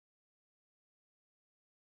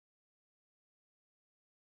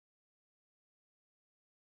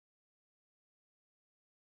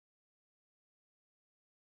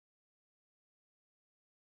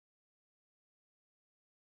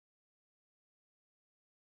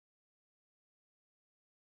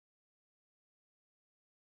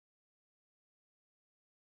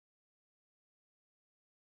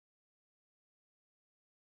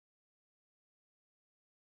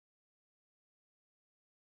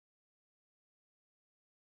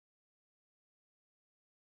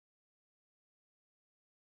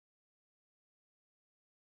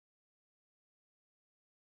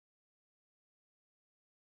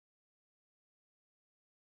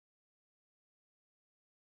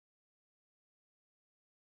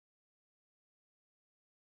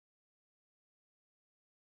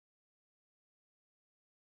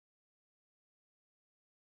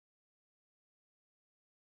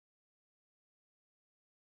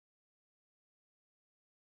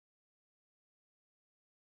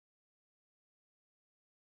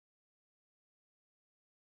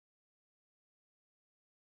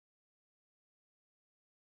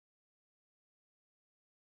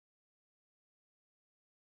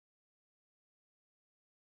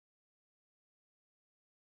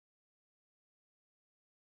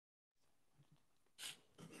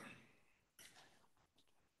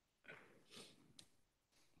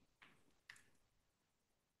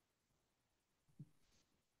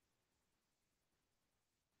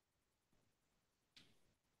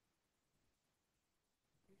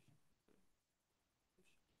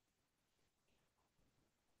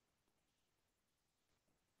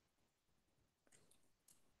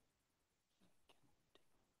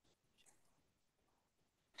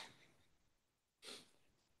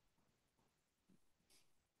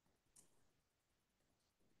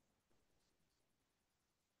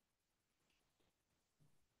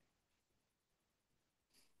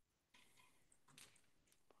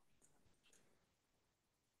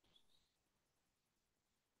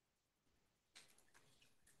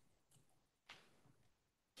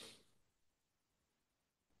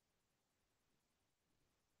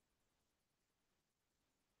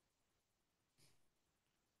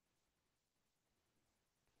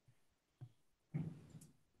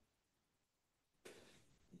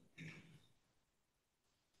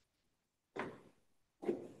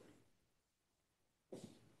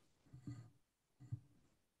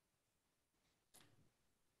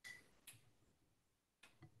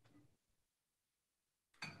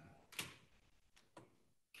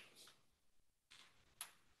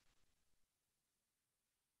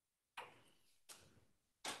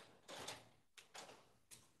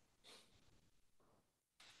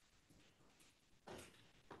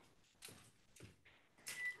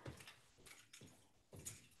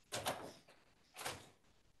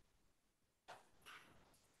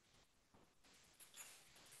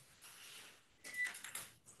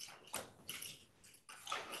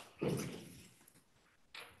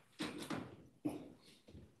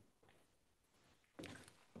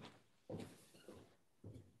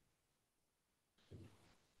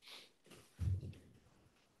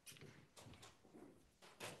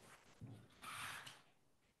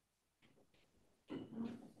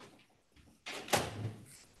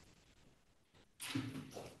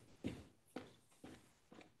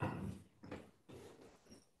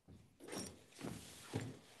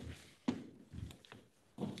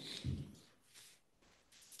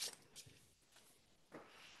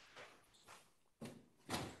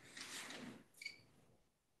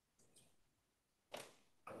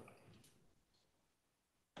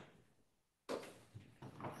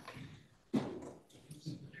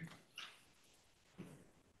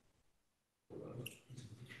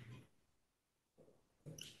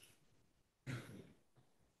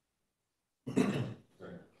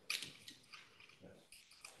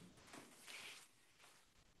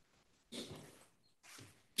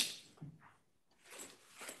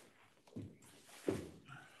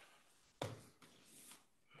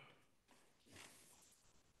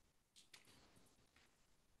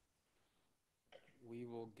we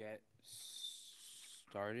will get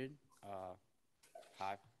started.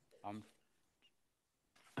 Hi, I'm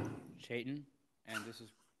Chayton, and this is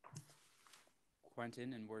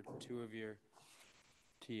Quentin, and we're two of your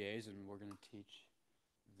TAs, and we're going to teach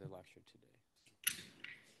the lecture today.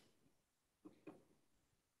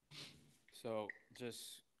 So,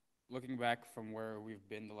 just looking back from where we've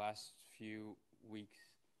been the last few weeks,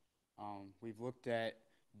 we've looked at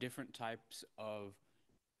different types of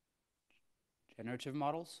generative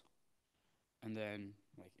models, and then,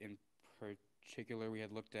 like in particular, we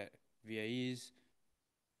had looked at VAEs,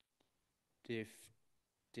 diff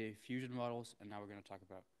diffusion models, and now we're going to talk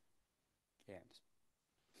about GANs.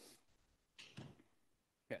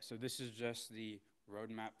 Yeah, so this is just the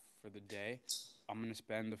roadmap for the day. I'm going to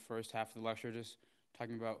spend the first half of the lecture just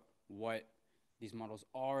talking about what these models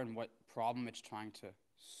are and what problem it's trying to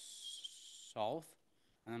solve.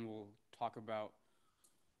 And then we'll talk about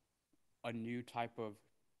a new type of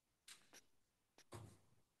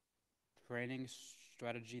training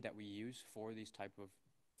strategy that we use for these type of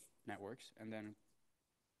networks. And then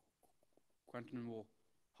Quentin will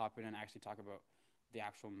hop in and actually talk about the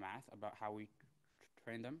actual math, about how we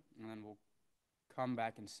train them. And then we'll come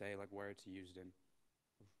back and say like where it's used in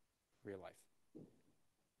real life.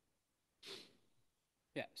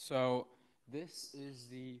 Yeah, so this is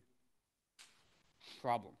the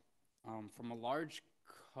problem. From a large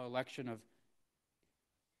collection of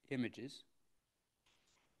images,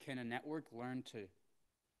 can a network learn to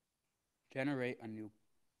generate a new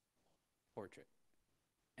portrait?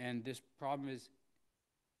 And this problem is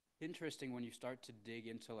interesting when you start to dig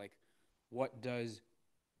into like what does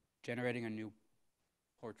generating a new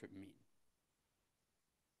portrait mean?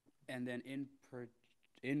 And then in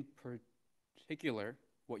particular,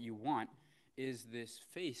 what you want is this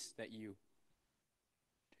face that you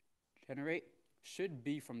generate should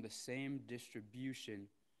be from the same distribution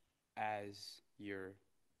as your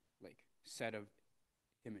like set of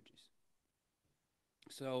images.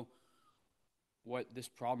 So what this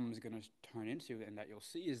problem is going to turn into and that you'll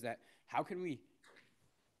see is that how can we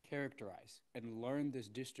characterize and learn this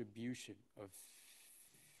distribution of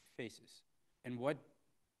faces? And what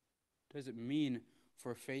does it mean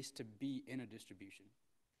for a face to be in a distribution?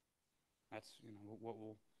 That's what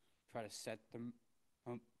we'll try to set the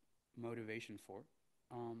motivation for.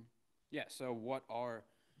 Yeah, so what are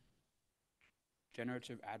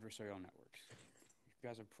generative adversarial networks? You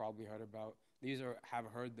guys have probably heard about these or have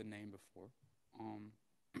heard the name before.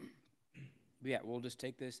 But yeah, we'll just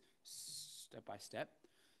take this step by step.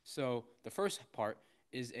 So the first part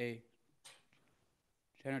is a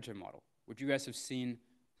generative model, which you guys have seen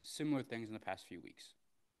similar things in the past few weeks.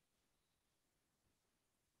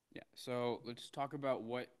 Yeah, so let's talk about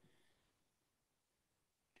what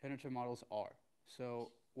generative models are.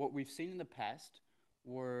 So what we've seen in the past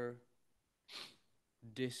were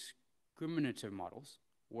discriminative models,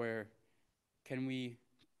 where can we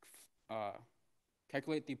uh,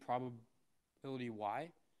 calculate the probability y,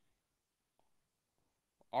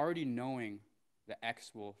 already knowing that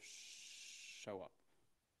x will show up.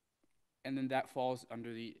 And then that falls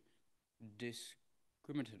under the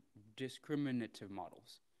discriminative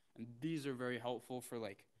models. And these are very helpful for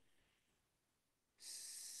like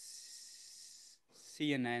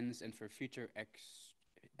CNNs and for feature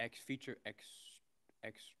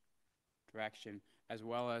extraction, as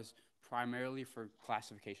well as primarily for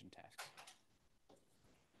classification tasks.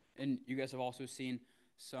 And you guys have also seen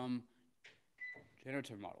some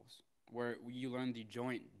generative models where you learn the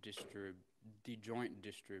joint distribution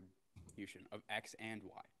of x and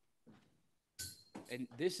y. And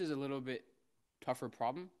this is a little bit tougher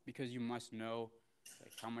problem because you must know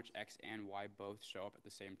like how much x and y both show up at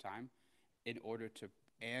the same time in order to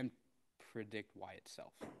and predict y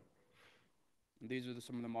itself. And these are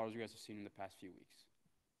some of the models you guys have seen in the past few weeks.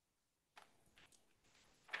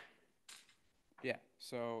 Yeah,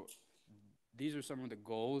 so these are some of the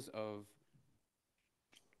goals of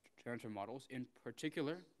generative models. In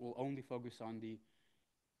particular, we'll only focus on the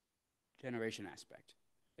generation aspect.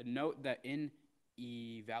 And note that in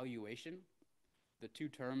evaluation, the two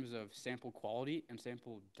terms of sample quality and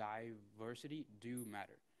sample diversity do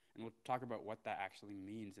matter. And we'll talk about what that actually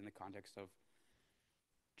means in the context of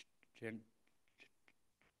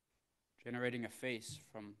generating a face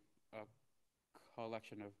from a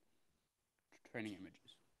collection of training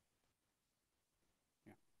images.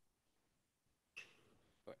 Yeah.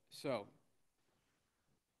 Okay, so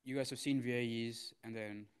you guys have seen VAEs and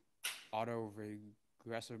then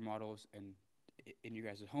auto-regressive models and in you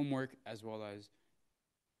guys' homework, as well as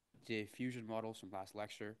diffusion models from last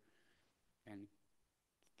lecture and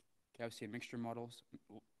Gaussian mixture models.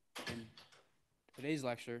 And today's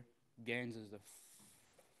lecture, GANs is the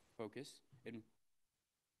focus. And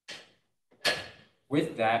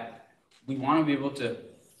with that, we want to be able to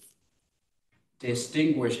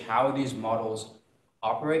distinguish how these models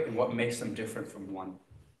operate and what makes them different from one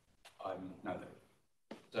another.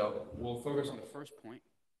 So we'll focus on the first point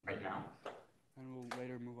right now, and we'll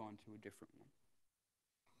later move on to a different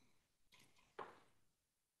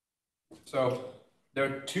one. So there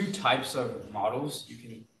are two types of models you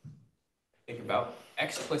can think about: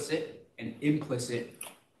 explicit and implicit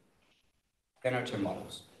generative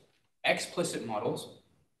models. Explicit models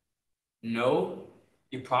know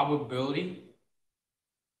the probability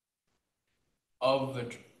of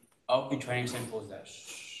the training samples that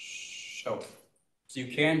show. So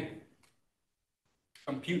you can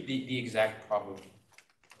compute the exact probabilities.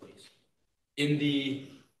 In the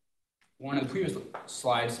one of the previous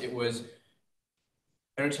slides, it was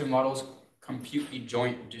generative models compute the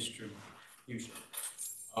joint distribution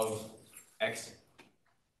of x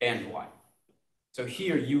and y. So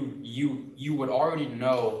here you would already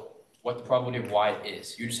know what the probability of y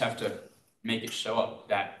is. You just have to make it show up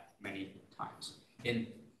that many times. In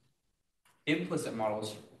implicit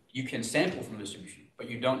models, you can sample from the distribution, but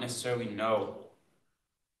you don't necessarily know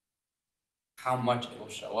how much it will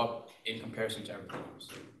show up in comparison to everything else.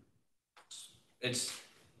 It's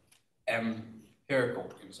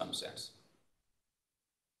empirical in some sense.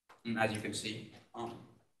 And as you can see,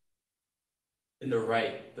 in the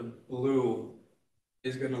right, the blue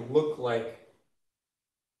is going to look like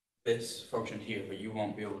this function here, but you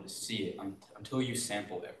won't be able to see it until you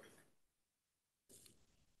sample everything.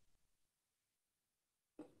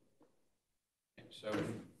 So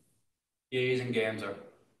GAs and GANs are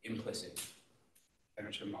implicit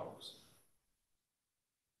generative models.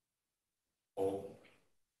 Oh.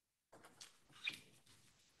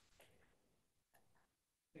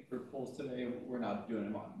 I think for polls today, we're not doing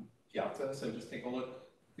them on Piazza, so just take a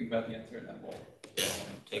look, think about the answer, and then we'll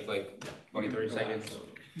take like 20, 30 seconds.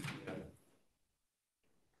 Yeah.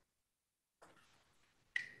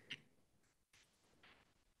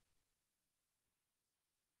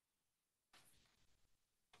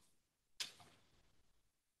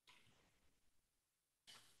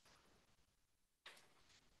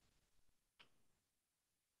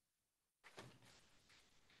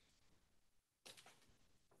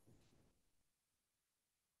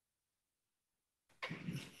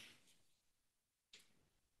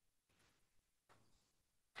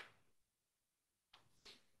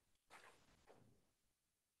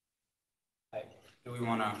 Do we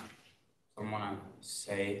want to, someone want to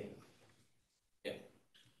say, yeah.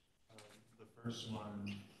 The first one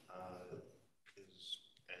is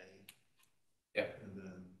A. Yeah. And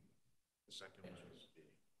then the second one is B.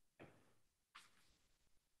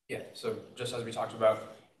 Yeah, so just as we talked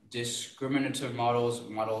about, discriminative models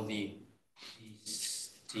model the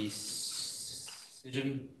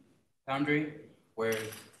decision boundary, where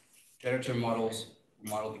generative models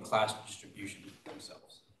model the class distribution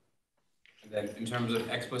themselves. And then in terms of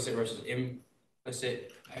explicit versus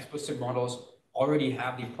implicit, explicit models already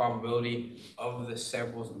have the probability of the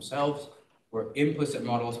samples themselves, where implicit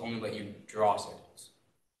models only let you draw samples,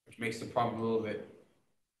 which makes the problem a little bit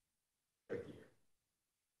trickier.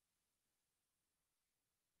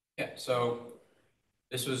 Yeah, so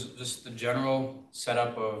this was just the general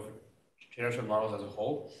setup of generative models as a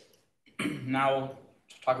whole. Now,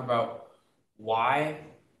 to talk about why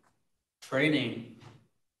training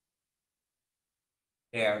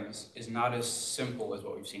GANs is not as simple as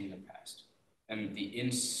what we've seen in the past, and the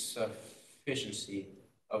insufficiency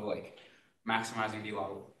of like maximizing the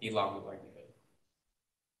log likelihood.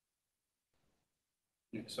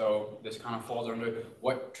 So this kind of falls under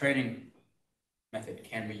what training method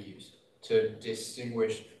can we use to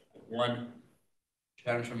distinguish one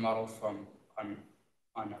generative model from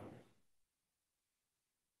another.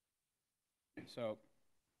 So,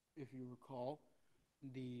 if you recall,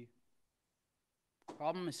 the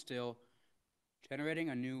problem is still generating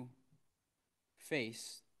a new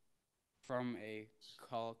face from a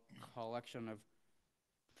collection of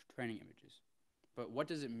training images. But what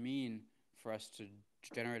does it mean for us to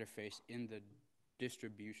generate a face in the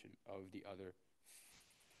distribution of the other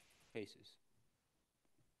faces?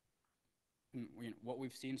 And, what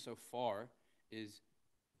we've seen so far is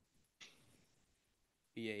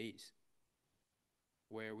BAEs,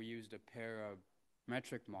 where we used a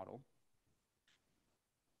parametric model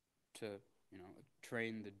to,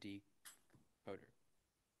 train the decoder.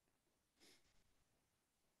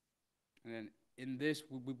 And then in this,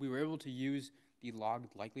 we were able to use the log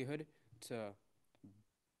likelihood to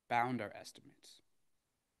bound our estimates.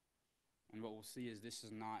 And what we'll see is this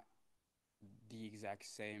is not the exact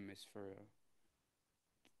same as for a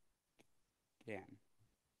GAN.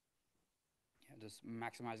 Yeah, just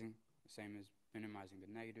maximizing the same as minimizing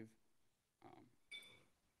the negative. Um,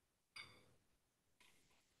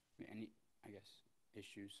 any, I guess,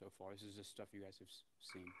 issues so far? This is just stuff you guys have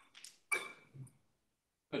seen.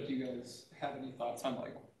 But do you guys have any thoughts on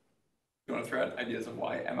like, you want to throw out ideas of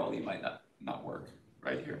why MLE might not work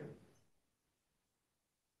right here?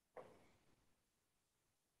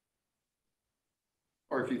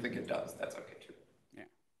 Or if you think it does, that's okay too. Yeah.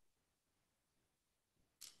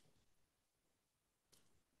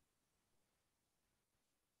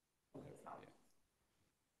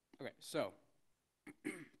 Okay, so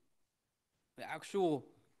the actual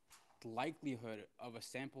likelihood of a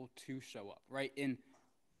sample to show up, right? In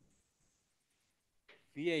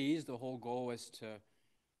VAEs, the whole goal was to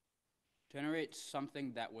generate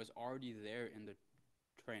something that was already there in the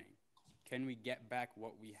training. Can we get back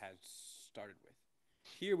what we had started with?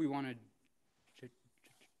 Here we want to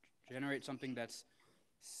generate something that's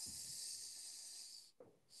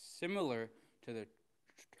similar to the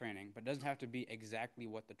training, but doesn't have to be exactly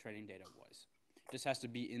what the training data was. It just has to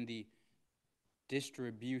be in the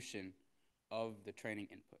distribution of the training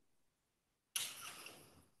input.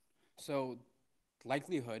 So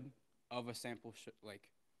likelihood of a sample like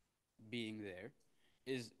being there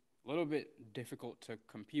is a little bit difficult to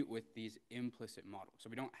compute with these implicit models. So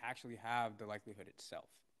we don't actually have the likelihood itself.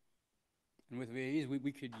 And with VAEs,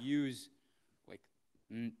 we could use like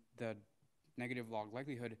the negative log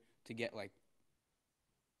likelihood to get like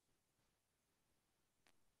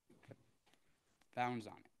bounds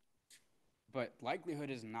on it. But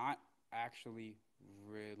likelihood is not actually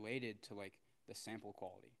related to like the sample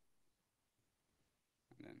quality.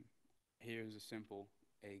 And then here's a simple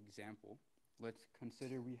example. Let's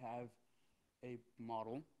consider we have a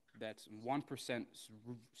model that's 1%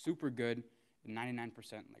 super good and 99%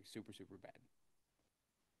 like super, super bad.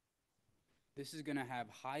 This is going to have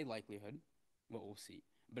high likelihood, what we'll see,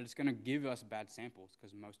 but it's going to give us bad samples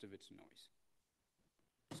because most of it's noise.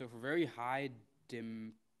 So for very high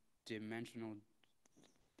dimensional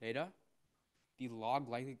data, the log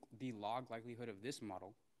likelihood of this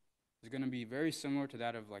model is going to be very similar to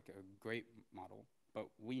that of like a great model, but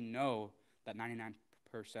we know that 99%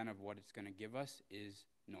 of what it's going to give us is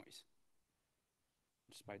noise.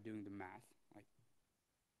 Just by doing the math, like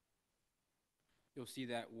you'll see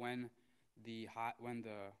that when the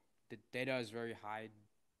data is very high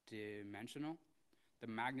dimensional, the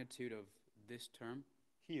magnitude of this term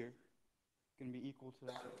here is going to be equal to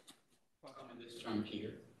this term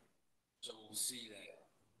here. So we'll see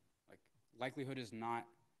that like likelihood is not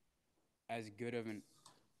as good of an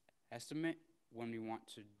estimate when we want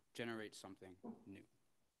to generate something new.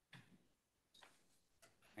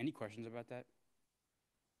 Any questions about that?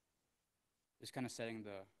 Just kind of setting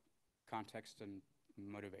the context and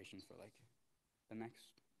motivation for like the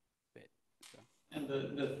next bit. So. And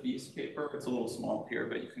the thesis paper, it's a little small here,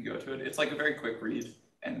 but you can go to it. It's like a very quick read.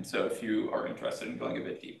 And so if you are interested in going a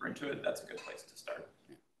bit deeper into it, that's a good place to start.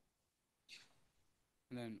 Yeah.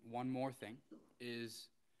 And then one more thing is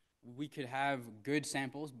we could have good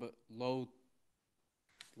samples but low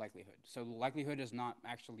likelihood. So the likelihood is not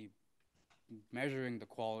actually measuring the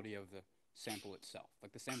quality of the sample itself,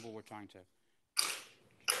 like the sample we're trying to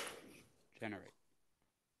generate.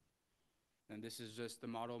 And this is just the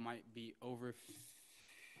model might be overfitting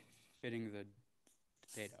the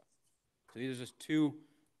data. So these are just two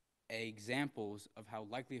examples of how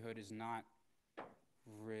likelihood is not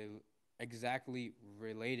exactly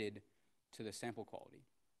related to the sample quality.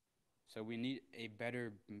 So we need a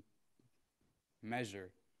better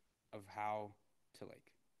measure of how to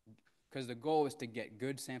like, because the goal is to get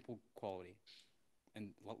good sample quality, and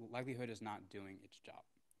likelihood is not doing its job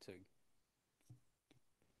to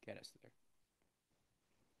get us there.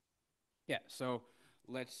 Yeah, so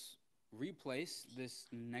let's replace this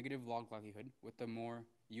negative log likelihood with a more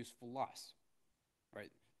useful loss,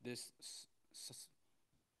 right? This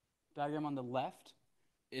diagram on the left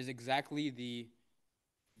is exactly the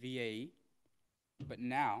VAE, but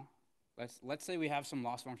now let's say we have some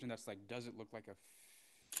loss function that's like, does it look like a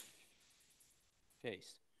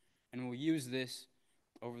face? And we'll use this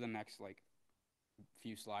over the next like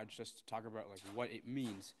few slides just to talk about like what it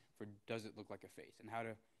means for does it look like a face and how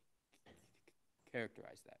to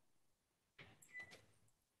characterize that.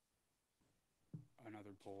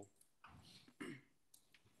 Another poll.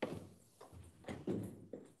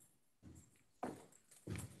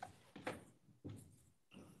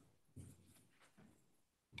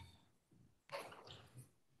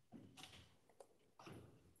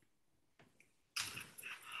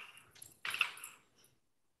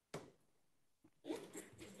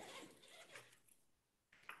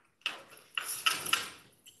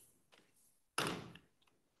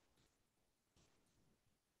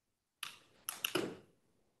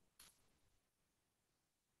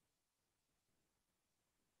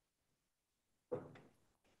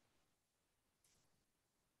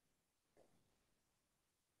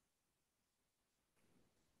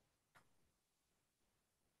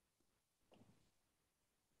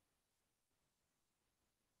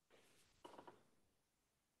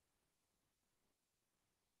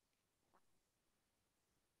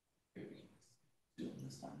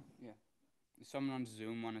 this time. Yeah. Does someone on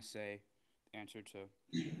Zoom want to say the answer to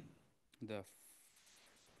the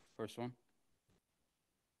first one?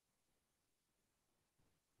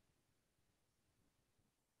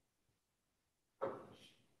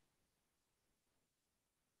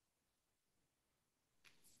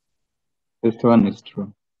 This one is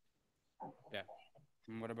true. Yeah.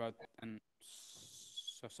 And what about, and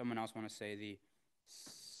so someone else want to say the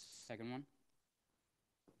second one?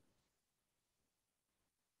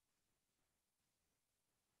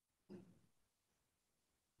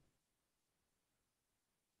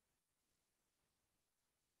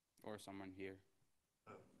 Or someone here?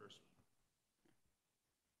 First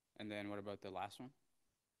And then what about the last one?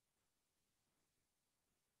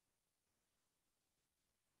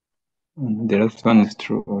 The last one is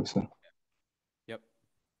true also. Yep.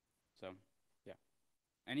 So, yeah.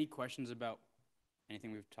 Any questions about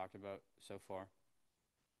anything we've talked about so far?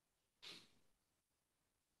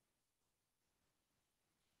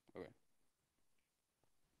 Okay.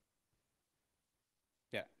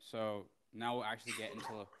 Yeah, so now we'll actually get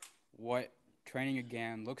into what training a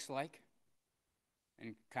GAN looks like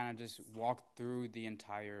and kind of just walk through the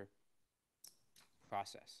entire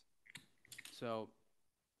process. So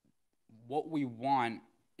what we want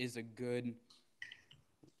is a good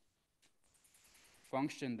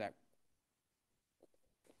function that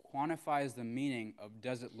quantifies the meaning of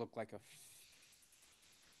does it look like a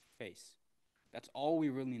face. That's all we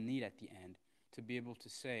really need at the end to be able to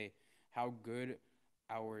say how good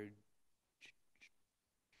our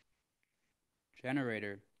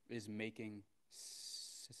generator is making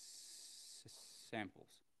samples.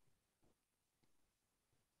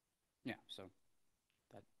 Yeah, so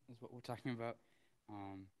that is what we're talking about.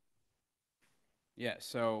 Yeah,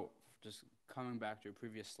 so just coming back to a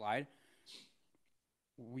previous slide,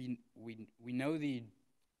 we know the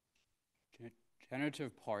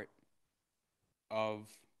generative part of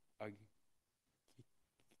a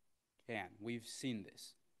GAN. We've seen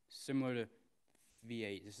this, similar to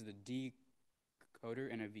VAE. This is the decoder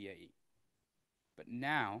in a VAE. But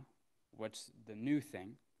now, what's the new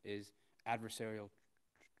thing is adversarial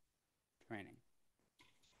training,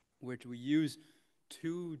 which we use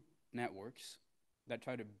two networks that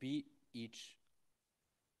try to beat each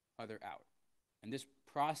other out. And this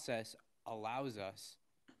process allows us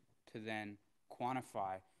to then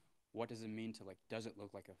quantify what does it mean to, like, does it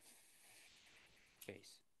look like a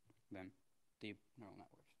face? Then deep neural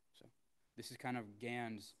networks. So this is kind of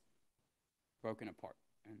GANs broken apart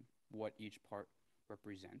and what each part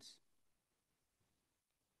represents.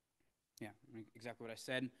 Yeah, exactly what I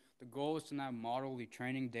said. The goal is to now model the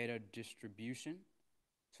training data distribution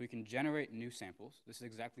so we can generate new samples. This is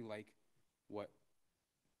exactly like what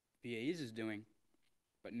VAEs is doing,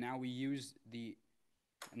 but now we use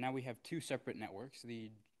now we have two separate networks,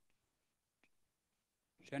 the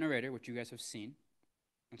generator, which you guys have seen,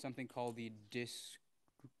 and something called the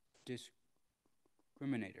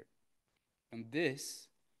discriminator. And this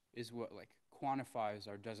is what, like, quantifies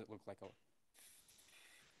or does it look like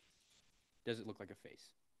a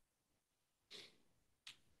face.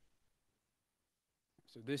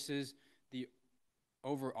 So this is the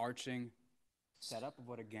overarching setup of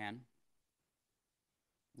what a GAN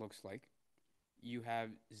looks like. You have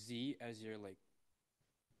Z as your, like,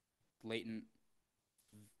 latent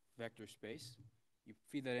vector space. You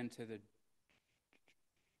feed that into the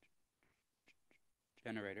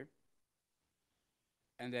generator.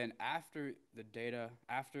 And then after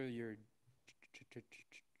your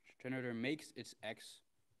generator makes its X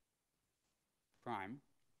prime,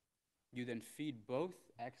 you then feed both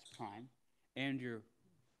X prime and your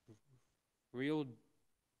real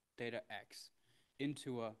data X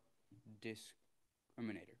into a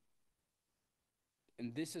discriminator.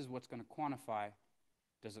 And this is what's going to quantify,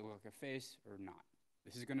 does it look like a face or not?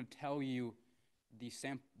 This is going to tell you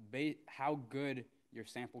how good your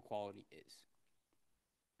sample quality is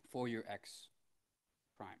for your X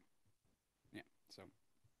prime. Yeah, so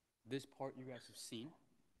this part you guys have seen,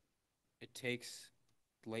 it takes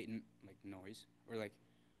latent, like, noise or, like,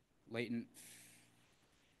 latent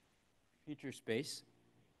feature space,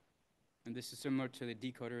 and this is similar to the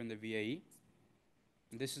decoder in the VAE.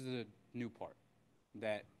 And this is the new part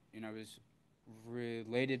that, is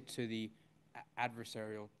related to the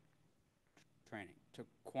adversarial training to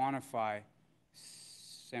quantify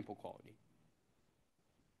sample quality.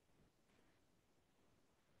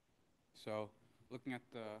 So looking at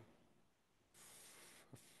the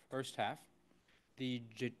first half, the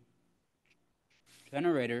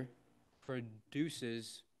generator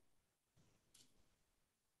produces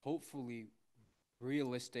hopefully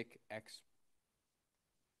realistic X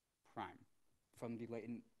prime from the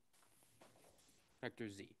latent vector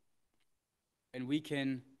z. And we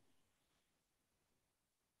can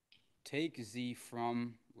take z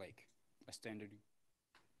from like a standard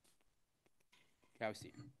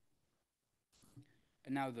Gaussian.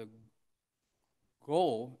 And now the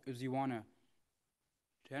goal is you want to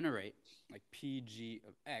generate like PG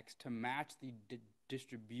of x to match the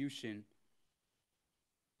distribution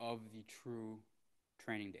of the true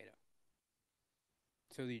training data.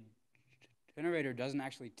 So the generator doesn't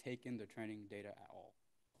actually take in the training data at all.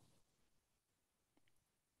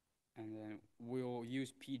 And then we'll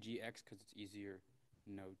use PGX because it's easier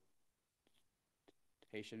notation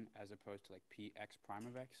as opposed to like PX prime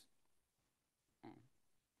of x.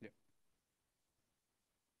 Yeah.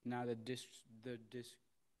 Now the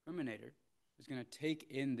discriminator is going to take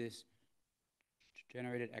in this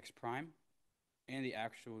generated x prime and the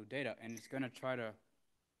actual data, and it's going to try to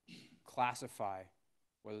classify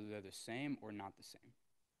whether they're the same or not the same.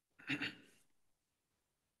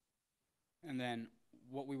 And then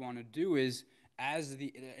what we want to do is,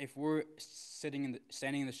 if we're standing in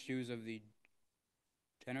the shoes of the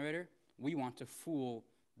generator, we want to fool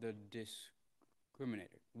the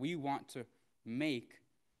discriminator. We want to make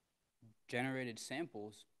generated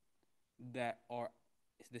samples that are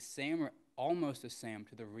the same or almost the same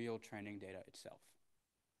to the real training data itself.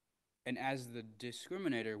 And as the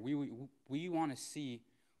discriminator, we want to see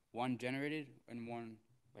one generated and one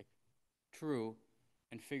like true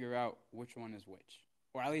and figure out which one is which,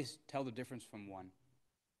 or at least tell the difference from one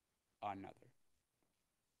another.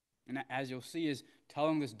 And as you'll see, is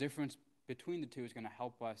telling this difference between the two is going to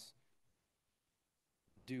help us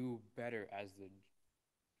do better as the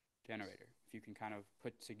generator, if you can kind of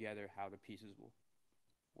put together how the pieces will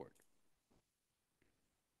work.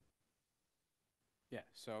 Yeah,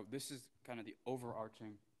 so this is kind of the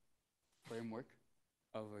overarching framework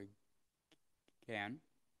of a GAN.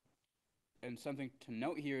 And something to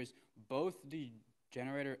note here is both the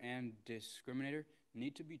generator and discriminator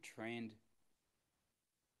need to be trained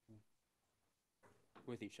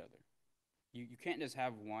with each other. You can't just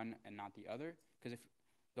have one and not the other, because if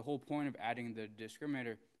the whole point of adding the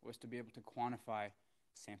discriminator was to be able to quantify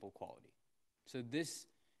sample quality. So this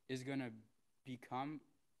is going to become,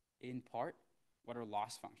 in part, what our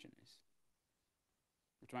loss function is,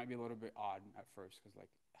 which might be a little bit odd at first, because like,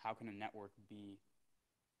 how can a network be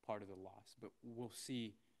part of the loss? But we'll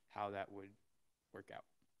see how that would work out.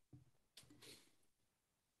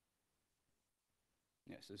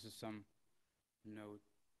 Yes, this is some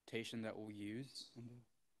notation that we'll use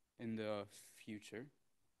in the future.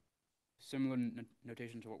 Similar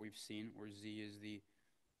notation to what we've seen, where Z is the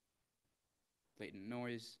latent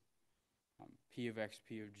noise, P of X,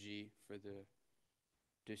 P of G for the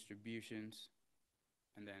distributions,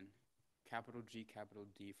 and then capital G, capital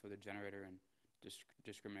D for the generator and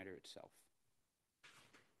discriminator itself.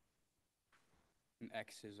 And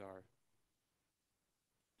X is our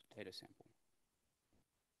data sample.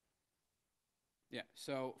 Yeah,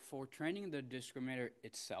 so for training the discriminator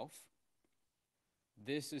itself,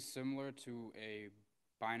 this is similar to a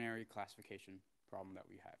binary classification problem that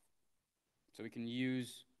we have. So we can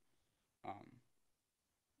use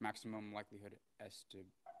maximum likelihood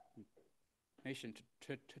estimation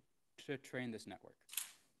to train this network.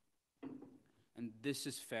 And this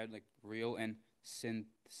is fed like real and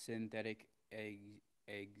synthetic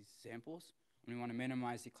examples. And we want to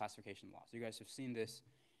minimize the classification loss. You guys have seen this.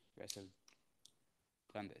 You guys have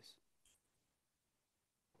done this.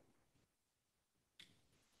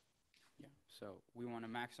 Yeah, so we want to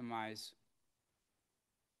maximize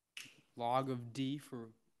log of D for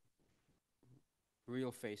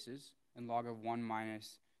real faces and log of 1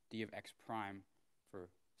 minus D of X prime for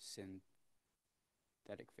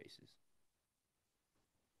synthetic faces.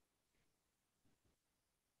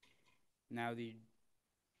 Now the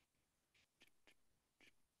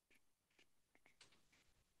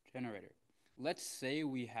generator. Let's say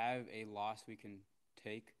we have a loss we can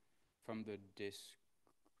take from the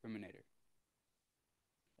discriminator,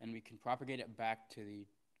 and we can propagate it back to the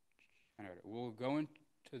generator. We'll go into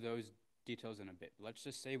those details in a bit. Let's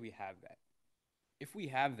just say we have that. If we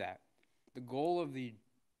have that, the goal of the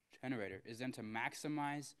generator is then to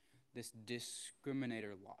maximize this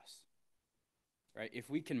discriminator loss. Right?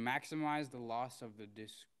 If we can maximize the loss of the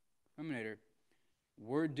discriminator,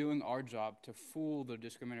 we're doing our job to fool the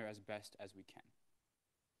discriminator as best as we can.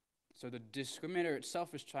 So the discriminator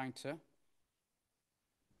itself is trying to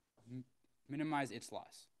minimize its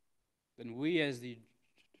loss. Then we, as the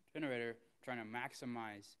generator, trying to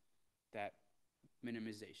maximize that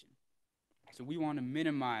minimization. So we want to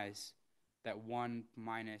minimize that 1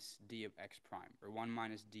 minus D of X prime, or 1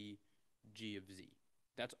 minus D G of Z.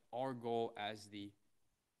 That's our goal as the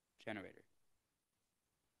generator.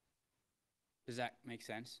 Does that make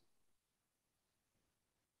sense?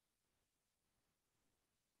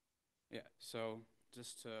 Yeah, so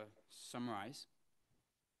just to summarize,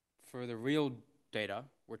 for the real data,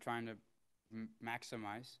 we're trying to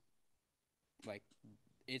maximize like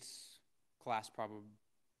its class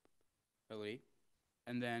probability.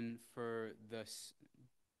 And then for the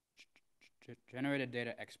generated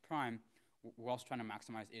data x prime, we're also trying to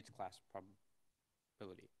maximize its class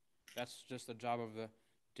probability. That's just the job of the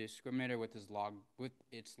discriminator with its log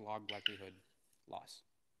likelihood loss.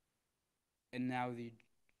 And now the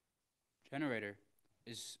generator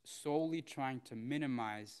is solely trying to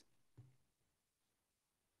minimize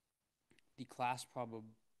the class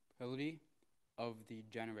probability of the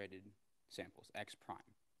generated samples, x prime.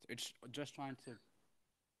 So it's just trying to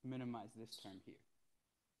minimize this term here.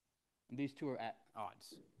 And these two are at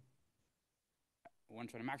odds. One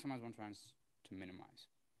trying to maximize, one trying to minimize.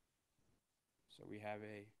 So we have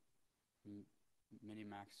a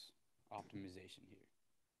minimax optimization here.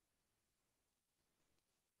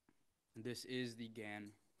 And this is the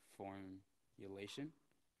GAN formulation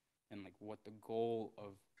and like what the goal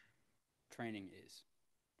of training is.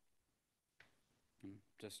 And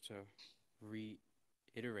just to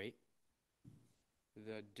reiterate,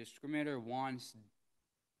 the discriminator wants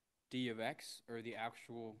d of x, or the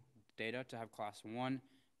actual data, to have class 1,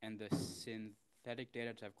 and the synthetic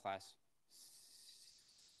data to have class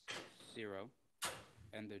 0.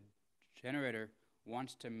 And the generator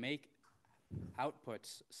wants to make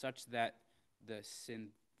outputs such that the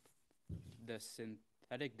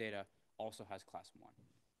synthetic data also has class 1.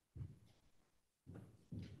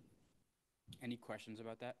 Any questions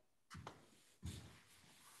about that?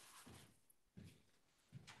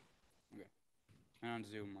 Okay. And on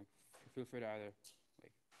Zoom, like, feel free to either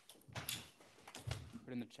like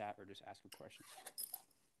put in the chat or just ask a question.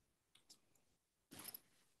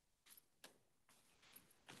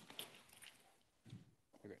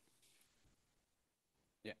 Okay.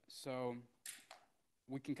 Yeah. So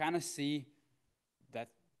we can kind of see that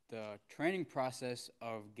the training process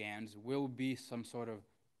of GANs will be some sort of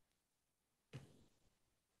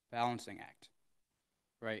balancing act,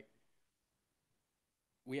 right?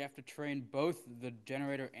 We have to train both the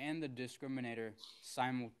generator and the discriminator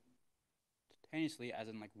simultaneously, as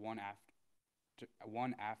in like one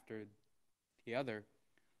after the other.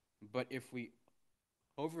 But if we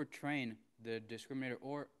overtrain the discriminator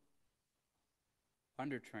or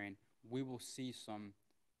undertrain, we will see some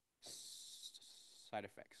side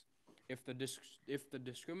effects. If the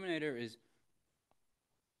discriminator is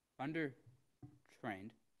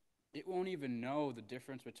undertrained, it won't even know the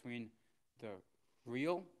difference between the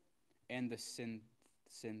real and the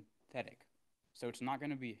synthetic. So it's not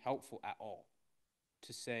going to be helpful at all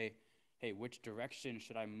to say, hey, which direction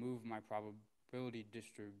should I move my probability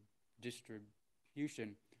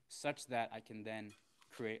distribution such that I can then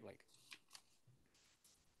create like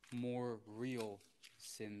more real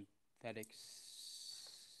synthetic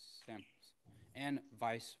samples, and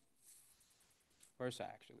vice versa,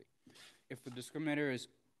 actually. If the discriminator is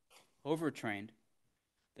overtrained,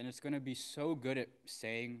 then it's going to be so good at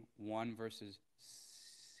saying 1 versus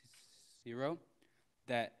 0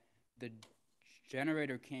 that the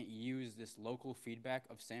generator can't use this local feedback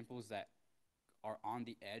of samples that are on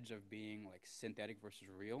the edge of being like synthetic versus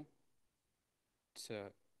real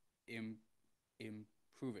to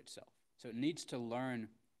improve itself. So it needs to learn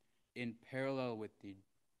in parallel with the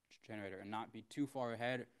generator and not be too far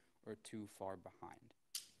ahead or too far behind.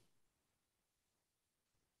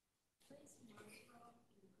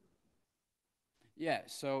 Yeah,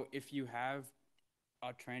 so if you have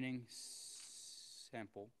a training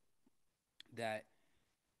sample that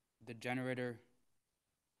the generator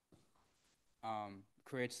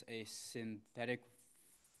creates a synthetic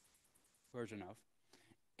version of,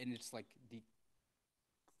 and it's like the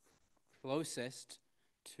closest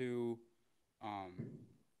to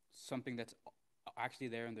something that's actually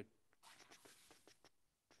there in the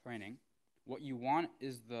training, what you want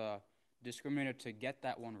is the discriminator to get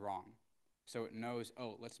that one wrong. So it knows,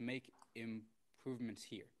 oh, let's make improvements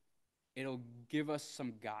here. It'll give us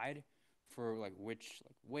some guide for like which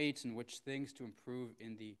like weights and which things to improve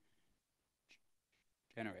in the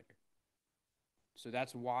generator. So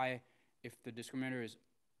that's why if the discriminator is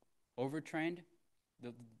overtrained,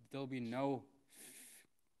 there'll be no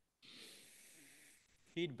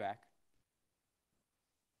feedback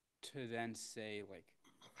to then say like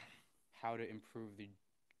how to improve the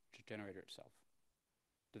generator itself.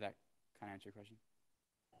 Did that kind of answer your question?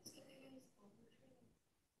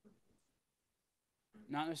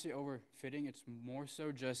 not necessarily overfitting. It's more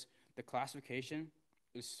so just the classification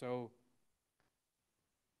is so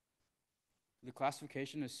the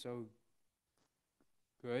classification is so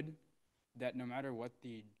good that no matter what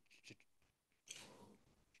the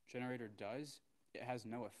generator does, it has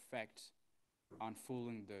no effect on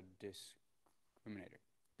fooling the discriminator.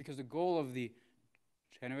 Because the goal of the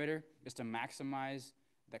generator is to maximize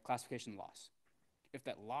that classification loss. If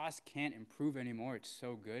that loss can't improve anymore, it's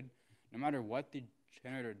so good, no matter what the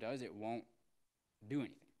generator does, it won't do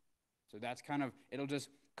anything. So that's kind of, it'll just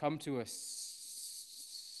come to a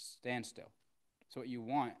standstill. So what you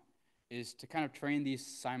want is to kind of train these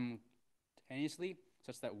simultaneously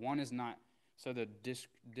such that one is not, so the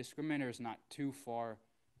discriminator is not too far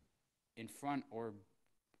in front or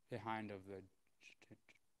behind of the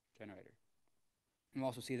generator. And we'll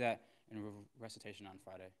also see that in recitation on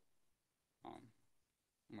Friday.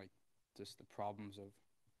 Like just the problems of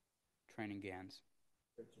training GANs.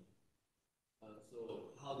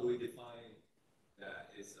 So how do we define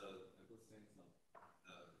that is a good sense of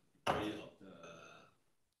degree of the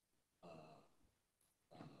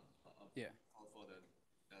Yeah. for the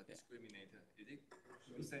discriminator? Is it,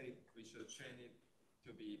 should we say we should train it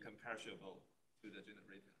to be comparable to the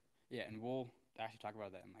generator? Yeah, and we'll actually talk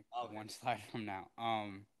about that in like Okay. one slide from now.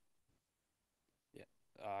 Yeah,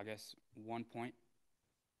 I guess one point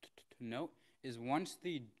to note is once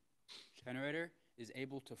the generator is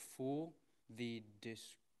able to fool the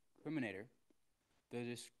discriminator, the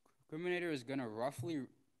discriminator is going to roughly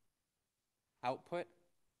output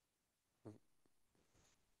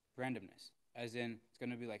randomness, as in it's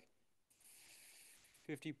going to be like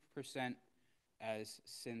 50% as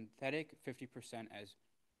synthetic, 50% as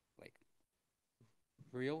like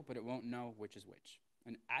real, but it won't know which is which.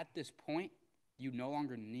 And at this point, you no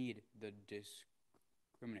longer need the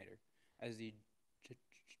discriminator, as the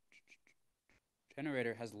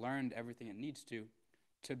generator has learned everything it needs to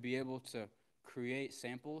be able to create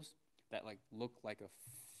samples that like look like a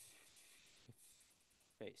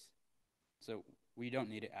face. So we don't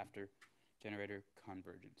need it after generator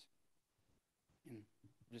convergence. And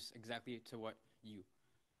just exactly to what you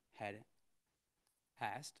had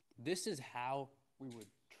asked, this is how we would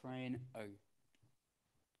train a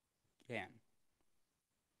GAN.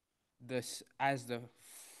 This, as the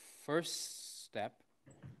first step,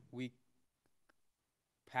 we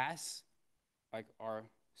pass like our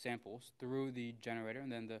samples through the generator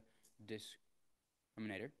and then the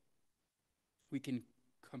discriminator. We can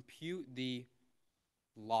compute the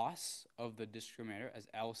loss of the discriminator as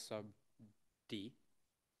L sub D.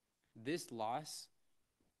 This loss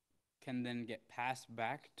can then get passed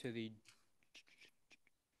back to the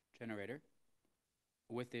generator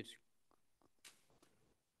with its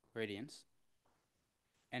gradients,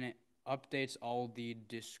 and it updates all the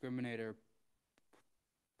discriminator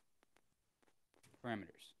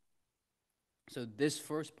parameters. So this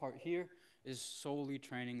first part here is solely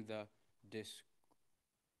training the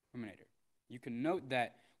discriminator. You can note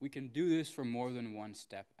that we can do this for more than one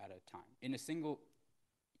step at a time. In a single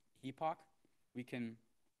epoch, we can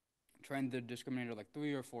train the discriminator like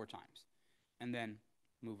 3 or 4 times and then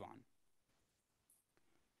move on.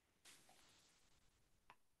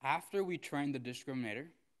 After we train the discriminator,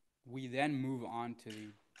 we then move on to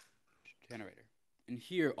the generator. And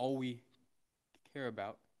here, all we care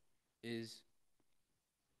about is,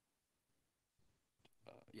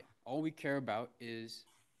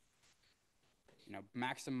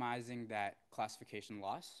 maximizing that classification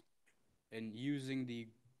loss and using the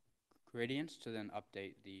gradients to then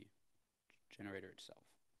update the generator itself.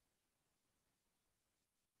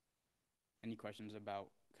 Any questions about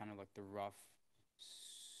kind of like the rough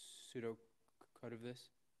pseudo code of this?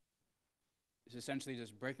 It's essentially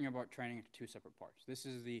just breaking apart training into 2 separate parts. This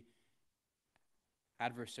is the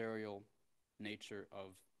adversarial nature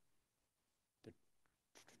of the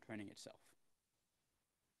training itself.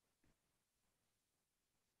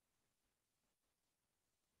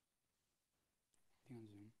 On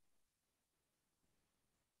Zoom.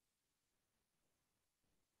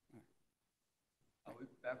 Are we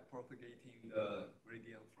back propagating the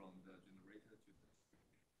gradient from the generator to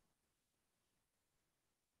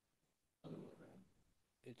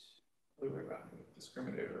the It's Other way around,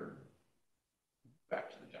 discriminator back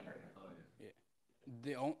to the generator. Oh yeah.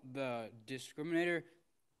 the discriminator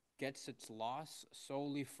gets its loss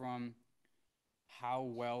solely from how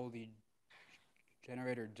well the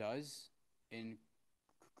generator does in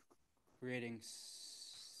creating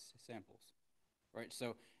samples, right?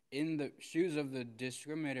 So in the shoes of the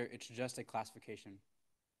discriminator, it's just a classification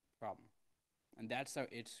problem. And that's how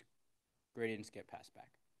its gradients get passed back.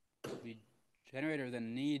 The generator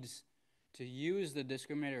then needs to use the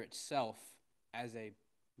discriminator itself as a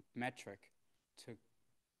metric to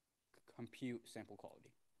compute sample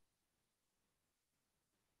quality.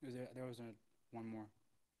 There was one more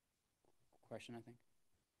question, I think.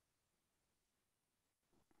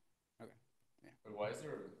 Okay. Yeah. But why is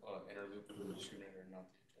there an inner loop for the discriminator and not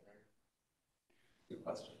the generator? Good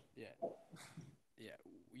question. Yeah. Yeah.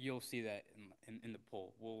 You'll see that in the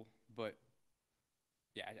poll. But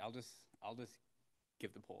yeah, I'll just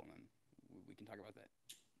give the poll and then we can talk about that.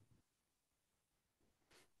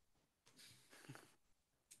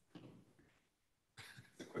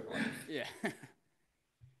 It's a quick one. Yeah.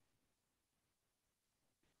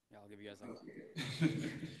 Yeah, I'll give you guys like.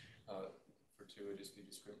 For two, it would just be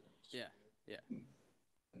discriminator. Yeah. Yeah.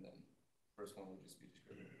 And then first one would just be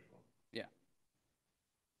discriminator as well. Yeah.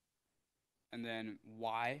 And then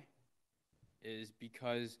why is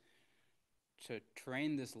because to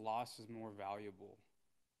train this loss is more valuable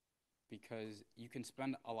because you can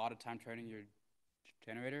spend a lot of time training your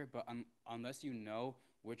generator, but unless you know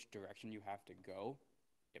which direction you have to go,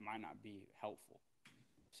 it might not be helpful.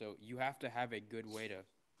 So you have to have a good way to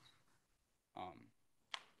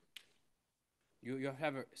you have to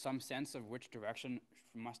have some sense of which direction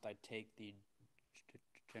must I take the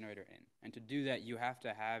generator in. And to do that, you have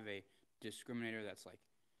to have a discriminator that's like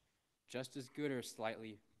just as good or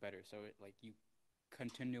slightly better. So it like you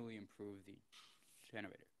continually improve the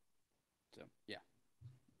generator. So yeah,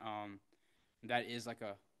 that is like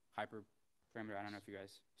a hyperparameter. I don't know if you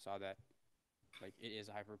guys saw that. Like it is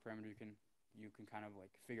a hyperparameter. You can kind of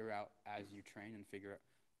like figure out as you train and figure out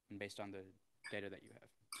and based on the data that you have.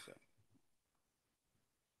 So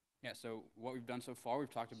yeah. So what we've done so far,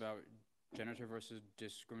 we've talked about generative versus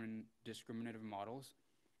discriminative models,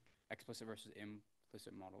 explicit versus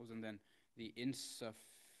implicit models, and then the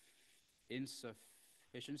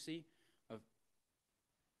insufficiency of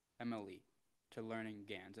MLE to learning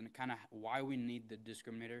GANs, and kind of why we need the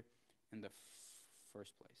discriminator in the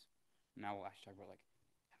first place. Now we'll actually talk about like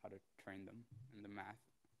how to train them in the math.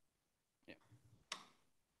 Yeah.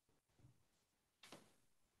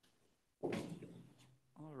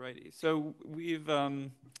 Alrighty, so we've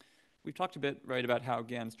talked a bit, right, about how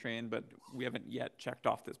GANs train, but we haven't yet checked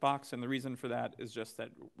off this box, and the reason for that is just that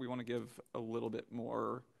we want to give a little bit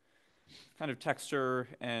more kind of texture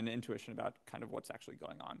and intuition about kind of what's actually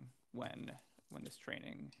going on when this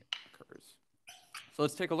training occurs. So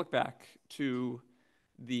let's take a look back to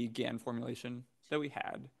the GAN formulation that we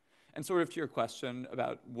had, and sort of to your question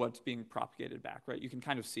about what's being propagated back, right? You can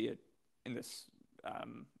kind of see it in this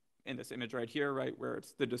image right here, right, where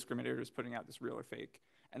it's the discriminator is putting out this real or fake,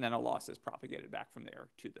 and then a loss is propagated back from there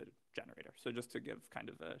to the generator. So just to give kind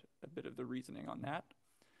of a bit of the reasoning on that.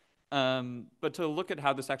 But to look at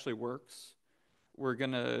how this actually works, we're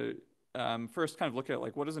gonna first kind of look at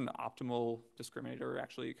like what does an optimal discriminator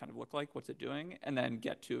actually kind of look like, what's it doing, and then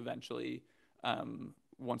get to eventually,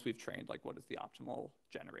 once we've trained, like what does the optimal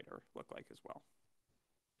generator look like as well.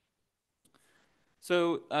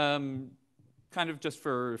 So kind of just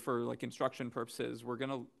for like instruction purposes, we're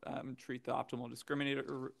gonna treat the optimal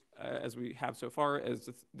discriminator as we have so far as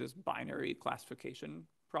this binary classification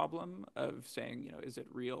problem of saying, you know, is it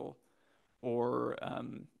real or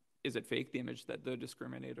is it fake, the image that the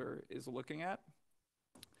discriminator is looking at.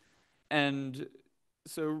 And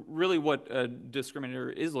so really what a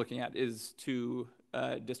discriminator is looking at is two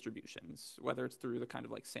distributions, whether it's through the kind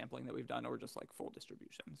of like sampling that we've done or just like full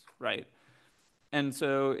distributions, right? And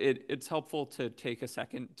so it's helpful to take a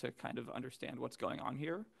second to kind of understand what's going on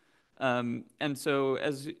here. And so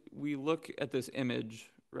as we look at this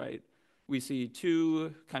image, right, we see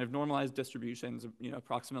two kind of normalized distributions, you know,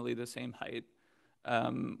 approximately the same height.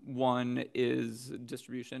 One is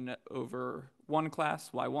distribution over one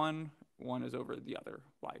class, y1, one is over the other,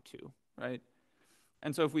 y2, right?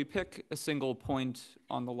 And so if we pick a single point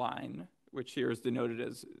on the line, which here is denoted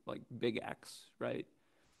as like big X, right?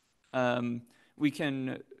 We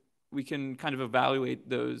can kind of evaluate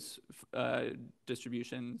those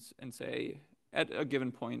distributions and say, at a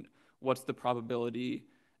given point, what's the probability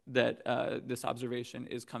that this observation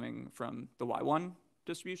is coming from the y1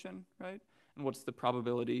 distribution, right? And what's the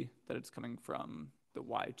probability that it's coming from the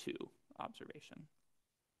y2 observation?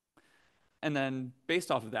 And then based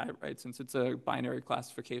off of that, right, since it's a binary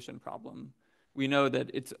classification problem, we know that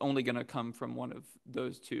it's only going to come from one of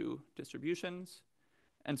those two distributions.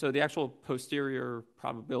 And so the actual posterior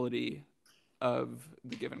probability of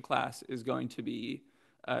the given class is going to be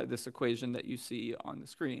this equation that you see on the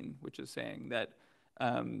screen, which is saying that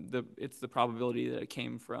it's the probability that it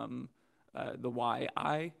came from the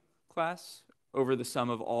yi class over the sum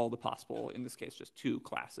of all the possible, in this case, just two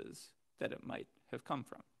classes that it might have come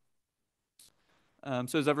from.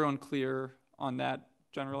 So is everyone clear on that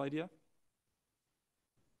general idea?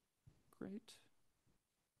 Great.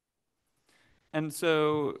 And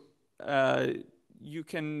so you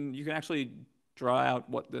can actually draw out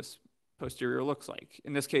what this posterior looks like.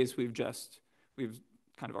 In this case, we've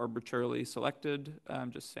kind of arbitrarily selected,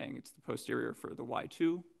 just saying it's the posterior for the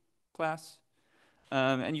Y2 class.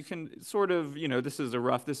 And you can sort of, this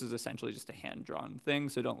is essentially just a hand-drawn thing,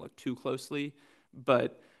 so don't look too closely.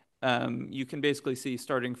 But you can basically see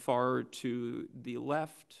starting far to the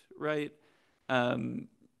left, right?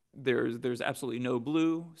 There's absolutely no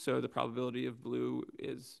blue, so the probability of blue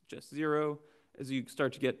is just 0. As you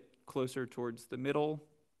start to get closer towards the middle,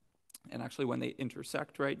 and actually when they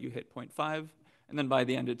intersect, right, you hit 0.5, and then by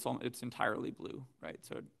the end it's entirely blue, right?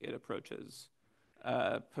 So it approaches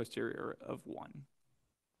posterior of 1.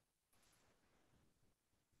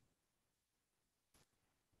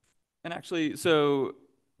 And actually, so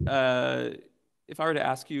if I were to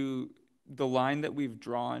ask you, the line that we've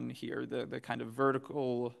drawn here, the kind of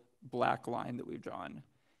vertical black line that we've drawn,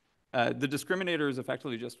 the discriminator is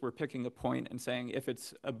effectively just we're picking a point and saying if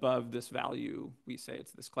it's above this value, we say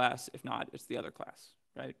it's this class. If not, it's the other class,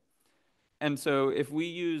 right? And so if we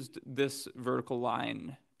used this vertical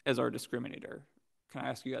line as our discriminator, can I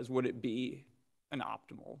ask you guys, would it be an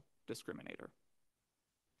optimal discriminator?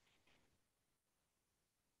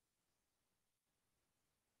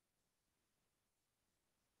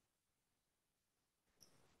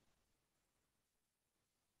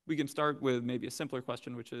 We can start with maybe a simpler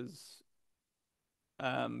question, which is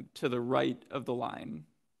to the right of the line,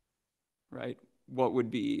 right? What would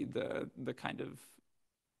be the kind of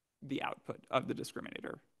the output of the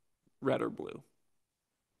discriminator, red or blue?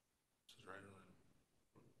 This is right on.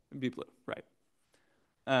 It'd be blue, right?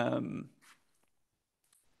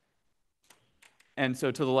 And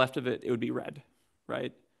so to the left of it, it would be red,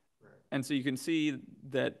 right? Right. And so you can see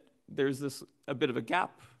that there's a bit of a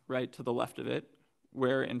gap, right, to the left of it,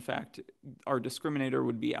 where in fact our discriminator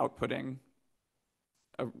would be outputting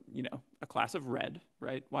a class of red,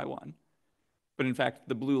 right, Y1. But in fact,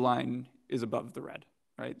 the blue line is above the red,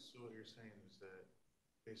 right? So what you're saying is that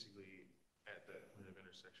basically at that point of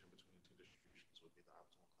intersection between the two distributions would be the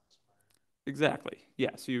optimal classifier. Exactly.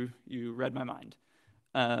 Yes, you read my mind.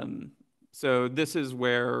 So this is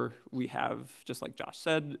where we have, just like Josh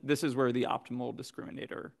said, this is where the optimal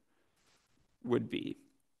discriminator would be.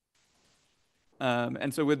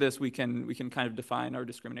 And so with this, we can kind of define our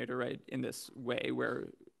discriminator, right, in this way, where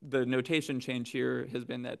the notation change here has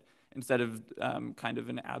been that instead of kind of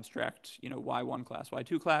an abstract, Y1 class,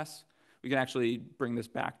 Y2 class, we can actually bring this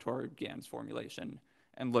back to our GANs formulation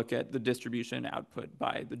and look at the distribution output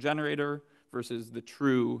by the generator versus the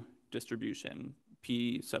true distribution,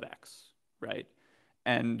 P sub x, right?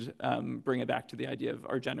 And bring it back to the idea of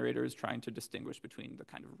our generator is trying to distinguish between the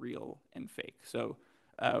kind of real and fake. So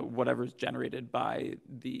whatever's generated by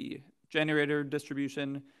the generator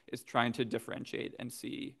distribution is trying to differentiate and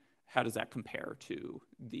see how does that compare to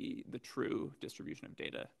the true distribution of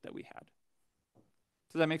data that we had.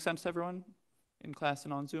 Does that make sense to everyone in class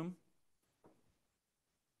and on Zoom?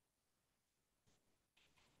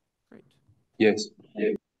 Great. Yes.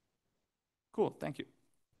 Cool, thank you.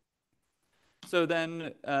 So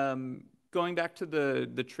then going back to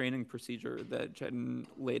the training procedure that Jen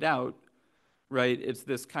laid out, right? It's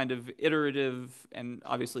this kind of iterative and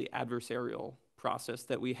obviously adversarial process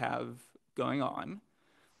that we have going on.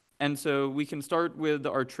 And so we can start with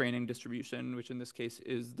our training distribution, which in this case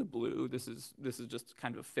is the blue. This is just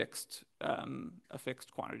kind of a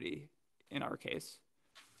fixed quantity in our case.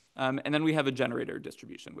 And then we have a generator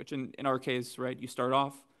distribution, which in our case, right, you start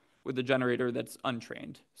off with the generator that's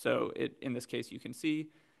untrained. So in this case, you can see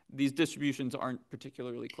these distributions aren't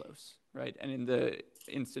particularly close, right? And in the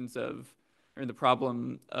instance of, or in the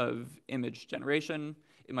problem of image generation,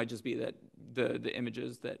 it might just be that the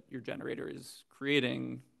images that your generator is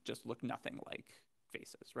creating just look nothing like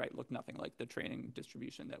faces, right? Look nothing like the training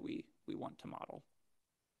distribution that we want to model.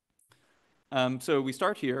 So we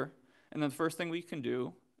start here, and then the first thing we can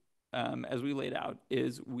do, as we laid out,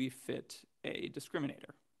 is we fit a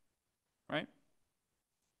discriminator, right?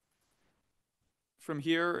 From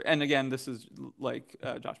here, and again, this is like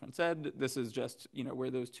Joshman said, this is just where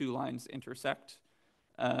those two lines intersect.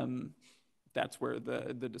 That's where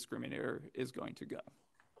the discriminator is going to go.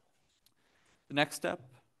 The next step,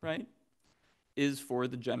 right, is for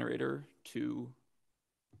the generator to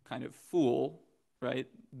kind of fool, right,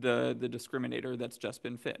 the discriminator that's just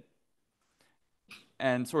been fit.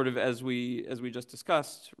 And sort of as we just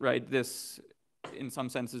discussed, right, this in some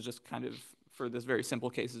sense is just kind of, for this very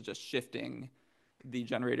simple case, is just shifting the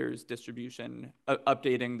generator's distribution,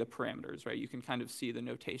 updating the parameters, right? You can kind of see the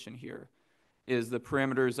notation here is the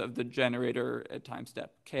parameters of the generator at time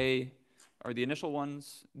step k are the initial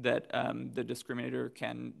ones that the discriminator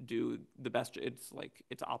can do the best. It's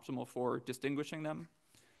optimal for distinguishing them.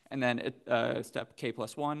 And then at step k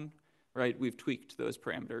plus 1, right, we've tweaked those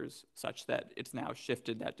parameters such that it's now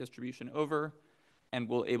shifted that distribution over, and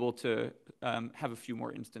we're able to have a few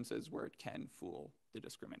more instances where it can fool the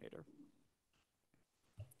discriminator.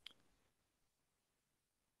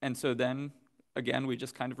 And so then, again, we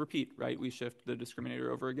just kind of repeat, right? We shift the discriminator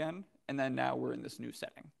over again, and then now we're in this new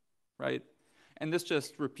setting, right? And this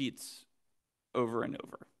just repeats over and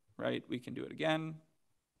over, right? We can do it again,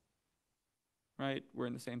 right? We're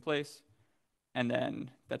in the same place. And then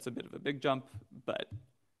that's a bit of a big jump, but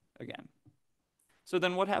again. So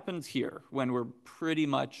then what happens here when we're pretty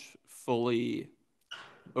much fully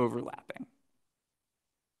overlapping,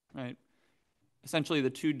 right? Essentially, the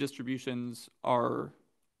two distributions are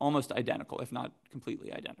almost identical, if not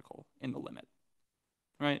completely identical, in the limit,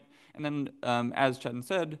 right? And then, as Chetan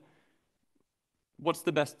said, what's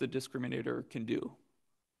the best the discriminator can do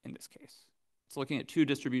in this case? It's looking at two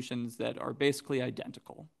distributions that are basically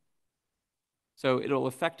identical. So it'll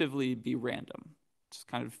effectively be random, just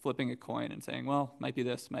kind of flipping a coin and saying, well, it might be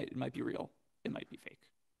this, it might be real, it might be fake,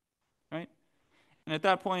 right? And at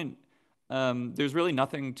that point, there's really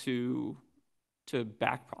nothing to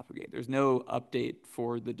backpropagate. There's no update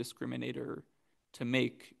for the discriminator to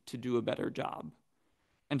make to do a better job.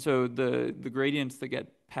 And so the gradients that get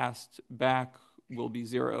passed back will be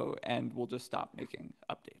 0, and we'll just stop making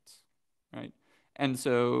updates, right? And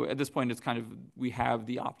so at this point, it's kind of, we have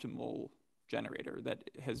the optimal generator that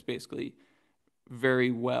has basically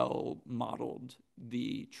very well modeled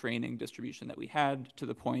the training distribution that we had to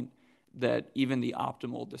the point that even the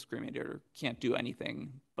optimal discriminator can't do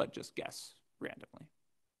anything but just guess randomly,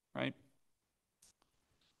 right?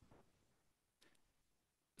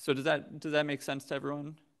 So does that make sense to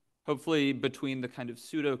everyone? Hopefully between the kind of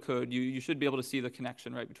pseudocode, you should be able to see the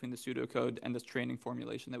connection, right, between the pseudocode and this training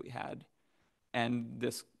formulation that we had and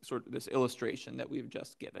this illustration that we've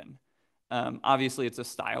just given. Obviously, it's a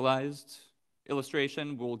stylized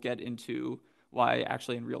illustration. We'll get into why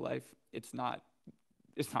actually in real life it's not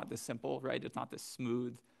this simple, right? It's not this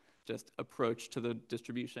smooth just approach to the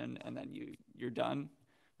distribution and then you're done,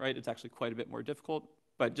 right? It's actually quite a bit more difficult,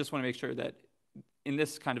 but just want to make sure that in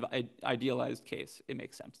this kind of idealized case, it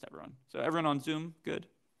makes sense to everyone. So everyone on Zoom, good?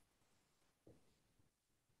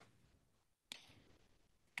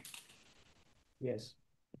 Yes.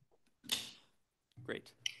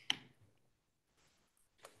 Great.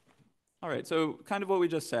 All right, so kind of what we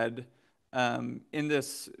just said, in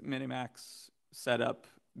this Minimax setup,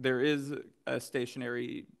 there is a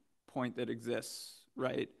stationary point that exists,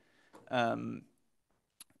 right?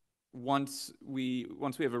 Once we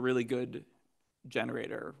have a really good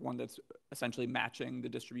generator, one that's essentially matching the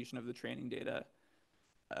distribution of the training data,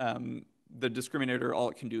 the discriminator, all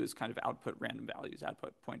it can do is kind of output random values,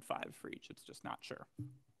 output 0.5 for each. It's just not sure.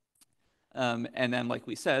 And then, like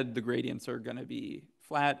we said, the gradients are going to be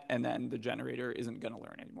flat, and then the generator isn't going to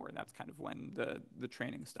learn anymore. And that's kind of when the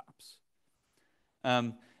training stops.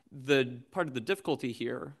 The part of the difficulty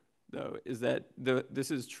here, though, is that this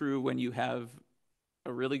is true when you have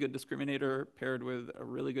a really good discriminator paired with a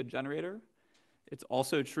really good generator. It's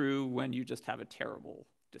also true when you just have a terrible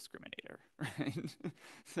discriminator, right?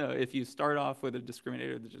 So if you start off with a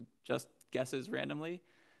discriminator that just guesses randomly,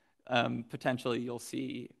 potentially you'll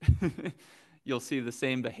see the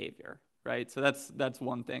same behavior, right? So that's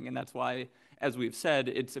one thing, and that's why, as we've said,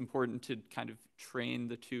 it's important to kind of train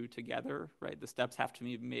the two together, right? The steps have to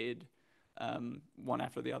be made one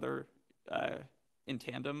after the other in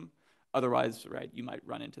tandem. Otherwise, right, you might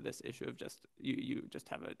run into this issue of just you just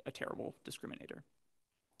have a terrible discriminator.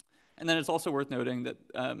 And then it's also worth noting that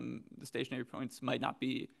the stationary points might not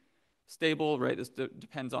be stable, right? This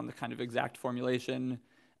depends on the kind of exact formulation.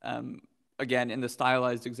 Again, in the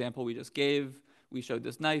stylized example we just gave, we showed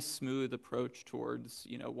this nice, smooth approach towards,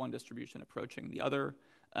 one distribution approaching the other.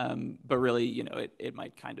 But really, it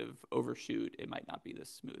might kind of overshoot. It might not be this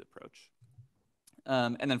smooth approach.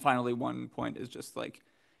 And then finally, one point is just like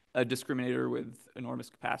a discriminator with enormous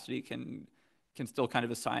capacity can still kind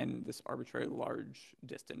of assign this arbitrarily large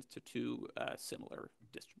distance to two similar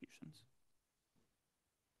distributions.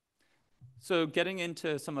 So getting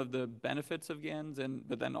into some of the benefits of GANs,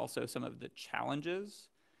 but then also some of the challenges.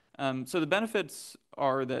 So the benefits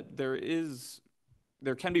are that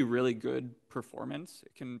there can be really good performance.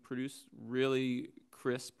 It can produce really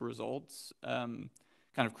crisp results, kind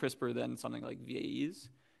of crisper than something like VAEs.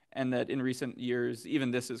 and that in recent years,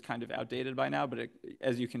 even this is kind of outdated by now, but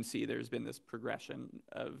as you can see, there's been this progression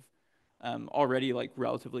of already like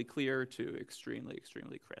relatively clear to extremely,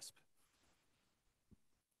 extremely crisp.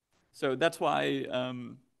 So that's why,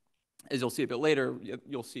 as you'll see a bit later,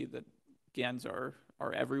 you'll see that GANs are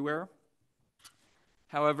everywhere.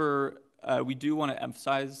 However, we do want to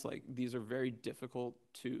emphasize like these are very difficult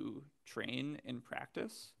to train in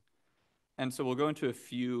practice. And so we'll go into a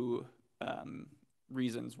few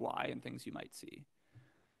reasons why and things you might see.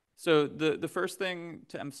 So the first thing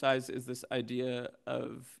to emphasize is this idea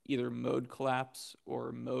of either mode collapse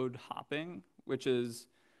or mode hopping, which is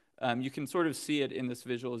you can sort of see it in this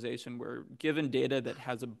visualization where given data that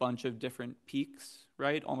has a bunch of different peaks,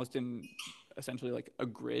 right, almost in essentially like a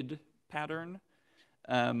grid pattern,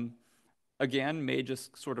 a GAN may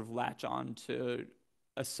just sort of latch on to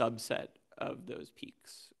a subset of those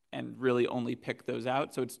peaks and really only pick those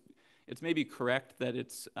out. So it's maybe correct that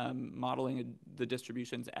it's modeling the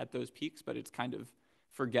distributions at those peaks, but it's kind of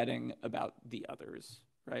forgetting about the others,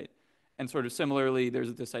 right? And sort of similarly,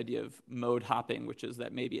 there's this idea of mode hopping, which is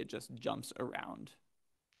that maybe it just jumps around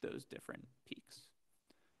those different peaks.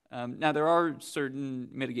 Now, there are certain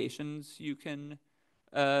mitigations you can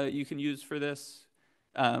use for this.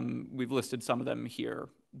 We've listed some of them here,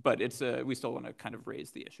 but we still want to kind of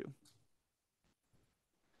raise the issue.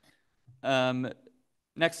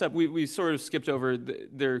 Next up, we sort of skipped over,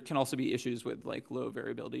 there can also be issues with like low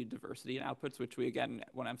variability, diversity in outputs, which we again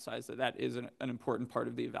want to emphasize that is an important part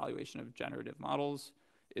of the evaluation of generative models,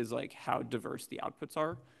 is like how diverse the outputs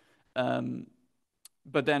are.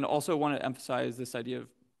 But then also want to emphasize this idea of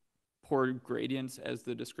poor gradients as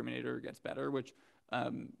the discriminator gets better, which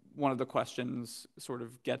one of the questions sort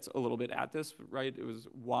of gets a little bit at this, right? It was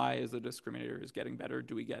why as the discriminator is getting better,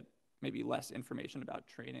 do we get maybe less information about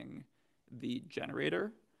training the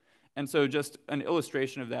generator? And so just an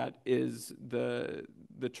illustration of that is the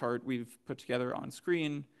chart we've put together on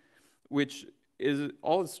screen, which is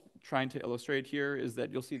all it's trying to illustrate here is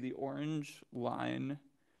that you'll see the orange line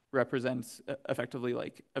represents effectively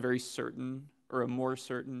like a very certain or a more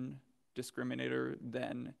certain discriminator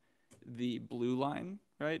than the blue line,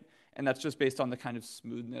 right? And that's just based on the kind of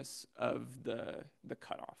smoothness of the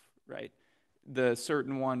cutoff, right? The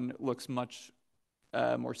certain one looks much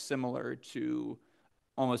more similar to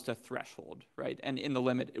almost a threshold, right? And in the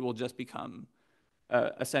limit, it will just become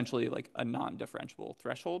essentially like a non-differentiable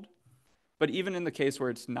threshold. But even in the case where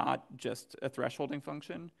it's not just a thresholding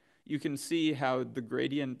function, you can see how the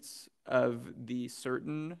gradients of the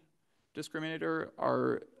certain discriminator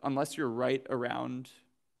are, unless you're right around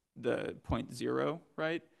the 0.0,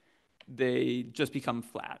 right, they just become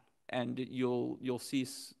flat, and you'll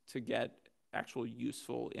cease to get actual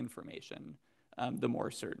useful information the more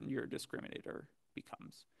certain your discriminator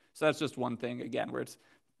becomes. So that's just one thing, again, where it's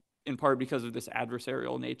in part because of this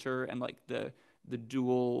adversarial nature and like the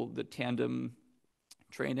tandem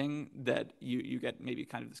training that you get maybe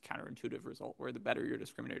kind of this counterintuitive result where the better your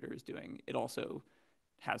discriminator is doing, it also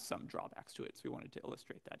has some drawbacks to it. So we wanted to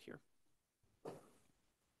illustrate that here.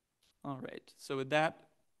 All right, so with that,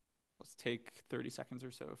 let's take 30 seconds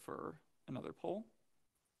or so for another poll.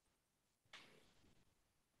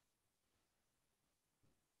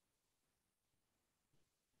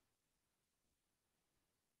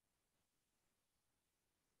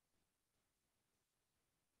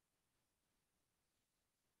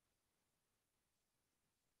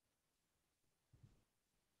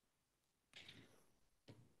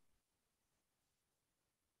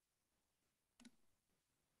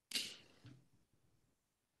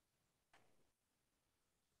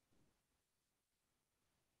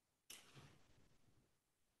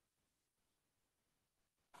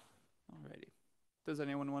 Alrighty. Does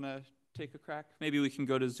anyone want to take a crack? Maybe we can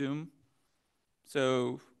go to Zoom.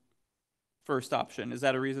 So first option, is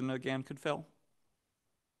that a reason a GAN could fail?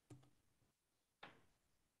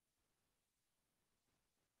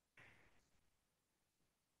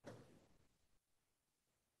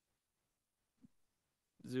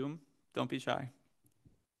 Zoom, don't be shy.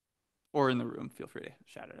 Or in the room, feel free to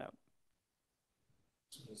shout it out.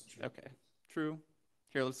 Okay, true.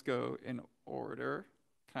 Here, let's go in order.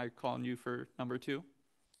 Can I call on you for number 2?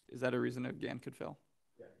 Is that a reason a GAN could fail?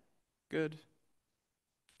 Yeah. Good.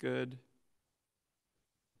 Good.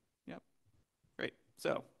 Yep. Great.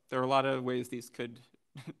 So there are a lot of ways these could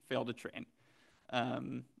fail to train.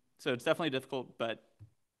 So it's definitely difficult, but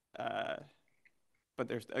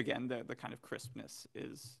there's, again, the kind of crispness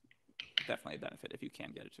is definitely a benefit if you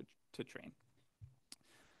can get it to train.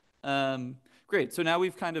 Great, so now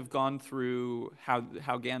we've kind of gone through how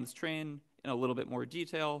GANs train in a little bit more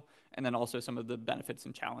detail, and then also some of the benefits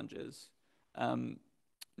and challenges.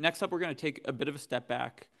 Next up, we're going to take a bit of a step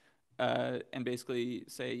back and basically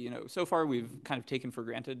say, you know, so far we've kind of taken for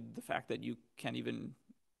granted the fact that you can't even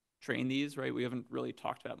train these, right? We haven't really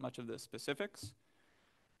talked about much of the specifics.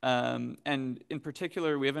 And in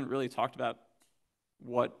particular, we haven't really talked about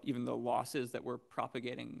what even the loss is that we're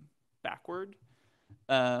propagating backward.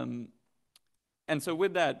 And so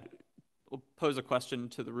with that, we'll pose a question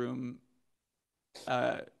to the room.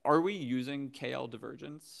 Are we using KL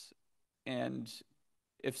divergence? And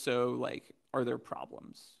if so, like, are there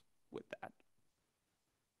problems with that?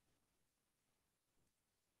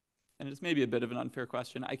 And it's maybe a bit of an unfair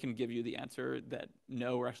question. I can give you the answer that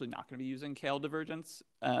no, we're actually not going to be using KL divergence.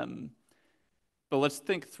 But let's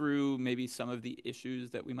think through maybe some of the issues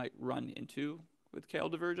that we might run into with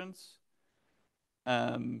KL divergence.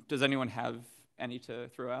 Does anyone have any to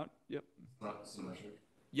throw out? Yep. Not symmetric.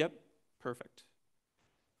 Yep, perfect.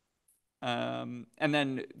 And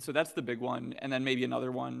then, so that's the big one. And then maybe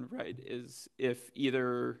another one, right, is if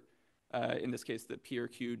either, in this case, the P or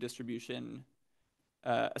Q distribution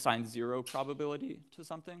assigns 0 probability to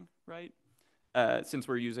something, right? Since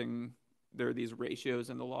we're using, there are these ratios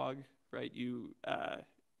in the log, right? You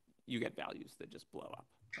get values that just blow up,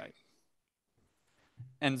 right?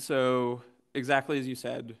 And so exactly as you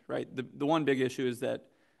said, right, the one big issue is that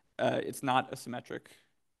it's not a symmetric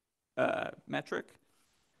metric.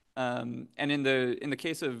 And in the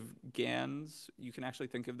case of GANs, you can actually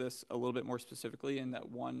think of this a little bit more specifically in that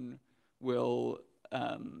one will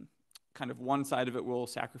kind of one side of it will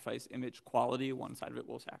sacrifice image quality, one side of it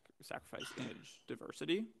will sacrifice image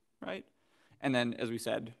diversity, right? And then, as we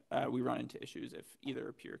said, we run into issues if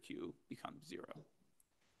either P or Q becomes 0.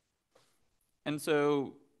 And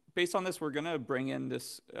so based on this, we're going to bring in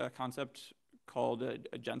this concept called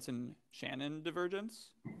a Jensen-Shannon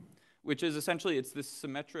divergence, which is essentially, it's this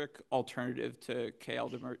symmetric alternative to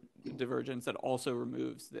KL divergence that also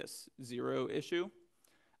removes this 0 issue.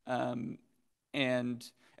 And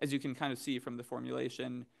as you can kind of see from the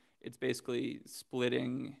formulation, it's basically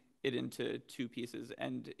splitting it into 2 pieces.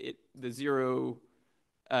 And the 0,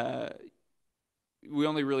 we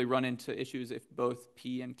only really run into issues if both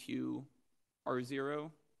P and Q are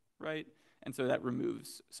 0, right? And so that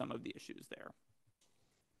removes some of the issues there.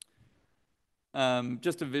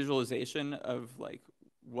 Just a visualization of like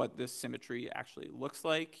what this symmetry actually looks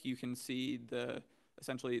like. You can see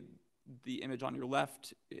essentially the image on your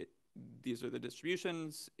left. These are the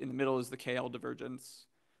distributions. In the middle is the KL divergence,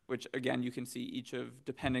 which again, you can see each of,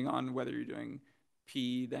 depending on whether you're doing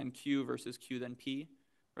P then Q versus Q then P,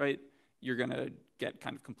 right? You're gonna get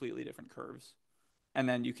kind of completely different curves. And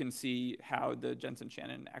then you can see how the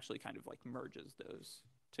Jensen-Shannon actually kind of like merges those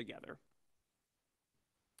together.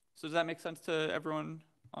 So does that make sense to everyone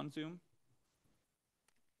on Zoom?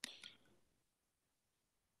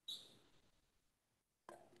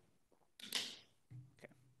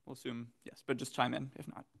 Okay, we'll assume yes, but just chime in if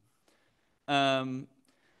not.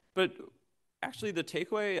 But actually the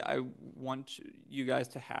takeaway I want you guys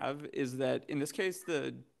to have is that in this case,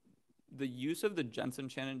 the use of the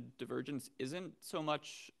Jensen-Shannon divergence isn't so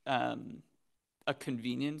much a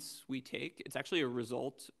convenience we take. It's actually a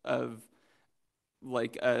result of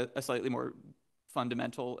like a slightly more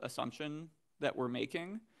fundamental assumption that we're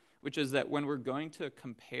making, which is that when we're going to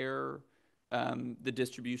compare the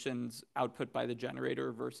distributions output by the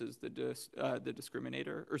generator versus the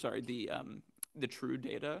discriminator, or sorry, the true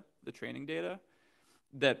data, the training data,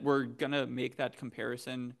 that we're gonna make that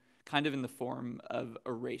comparison kind of in the form of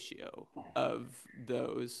a ratio of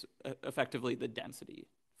those, effectively the density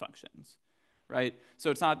functions, right?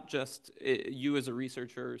 So it's not just you as a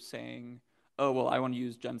researcher saying, oh, well, I want to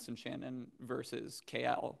use Jensen-Shannon versus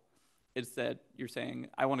KL. It's that you're saying,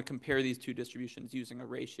 I want to compare these 2 distributions using a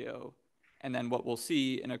ratio. And then what we'll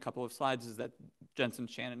see in a couple of slides is that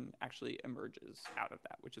Jensen-Shannon actually emerges out of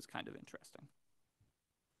that, which is kind of interesting.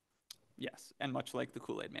 Yes, and much like the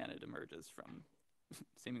Kool-Aid man, it emerges from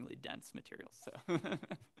seemingly dense materials.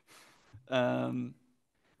 So,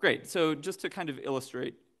 great. So just to kind of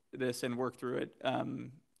illustrate this and work through it,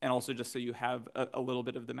 and also just so you have a little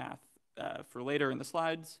bit of the math for later in the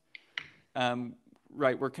slides,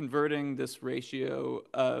 right, we're converting this ratio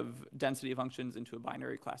of density functions into a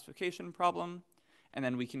binary classification problem, and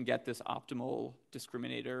then we can get this optimal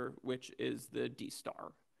discriminator, which is the D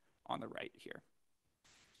star on the right here.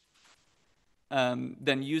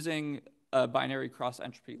 Then using a binary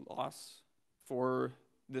cross-entropy loss for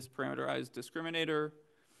this parameterized discriminator,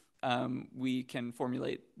 we can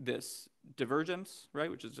formulate this divergence,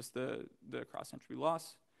 right, which is just the cross-entropy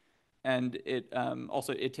loss. And it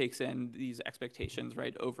also, it takes in these expectations,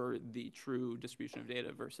 right, over the true distribution of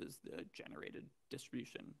data versus the generated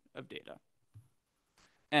distribution of data.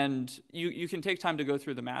 And you can take time to go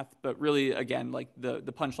through the math, but really, again, like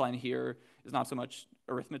the punchline here is not so much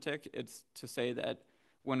arithmetic. It's to say that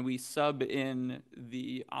when we sub in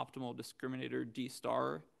the optimal discriminator D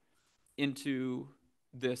star into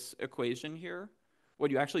this equation here,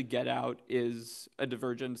 what you actually get out is a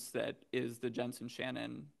divergence that is the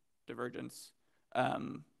Jensen-Shannon divergence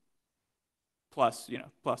plus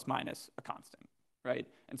minus a constant, right?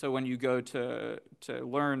 And so when you go to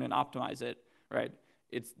learn and optimize it, right,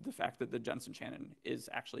 it's the fact that the Jensen-Shannon is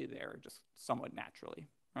actually there just somewhat naturally,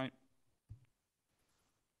 right?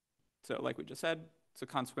 So like we just said, it's a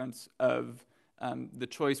consequence of the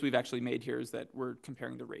choice we've actually made here is that we're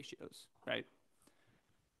comparing the ratios, right?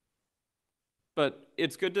 But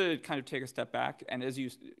it's good to kind of take a step back, and as you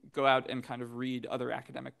go out and kind of read other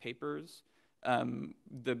academic papers,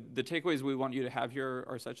 the takeaways we want you to have here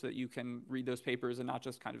are such that you can read those papers and not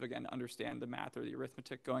just kind of, again, understand the math or the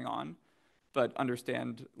arithmetic going on, but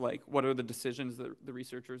understand like what are the decisions that the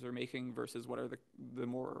researchers are making versus what are the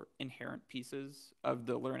more inherent pieces of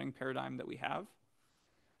the learning paradigm that we have.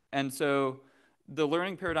 And so the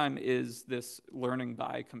learning paradigm is this learning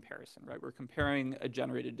by comparison, right? We're comparing a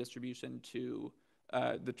generated distribution to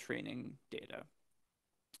the training data.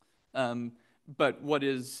 But what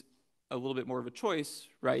is a little bit more of a choice,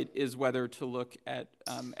 right, is whether to look at,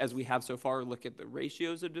 as we have so far, look at the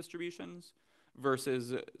ratios of distributions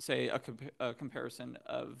versus, say, a comparison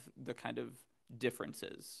of the kind of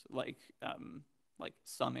differences, like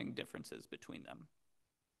summing differences between them.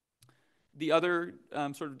 The other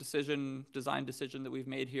sort of design decision that we've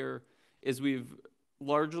made here is we've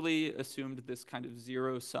largely assumed this kind of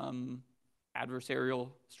zero-sum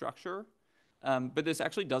adversarial structure, but this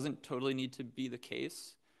actually doesn't totally need to be the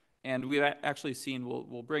case. And we've actually seen,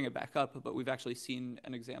 we'll bring it back up, but we've actually seen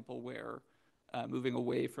an example where moving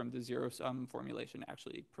away from the zero-sum formulation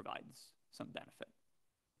actually provides some benefit.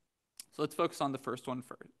 So let's focus on the first one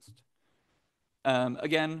first.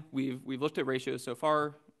 Again, we've looked at ratios so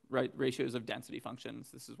far, right? Ratios of density functions.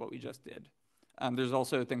 This is what we just did. There's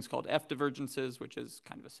also things called F divergences, which is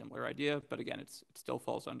kind of a similar idea, but again, it still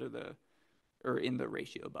falls under in the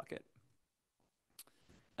ratio bucket.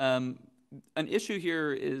 An issue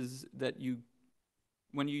here is that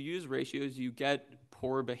when you use ratios, you get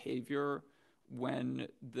poor behavior when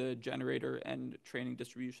the generator and training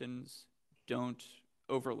distributions don't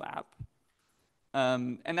overlap.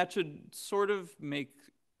 And that should sort of make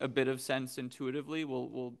a bit of sense intuitively.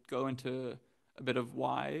 We'll go into a bit of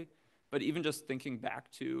why, but even just thinking back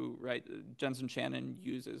to, right, Jensen-Shannon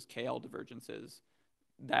uses KL divergences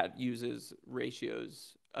that uses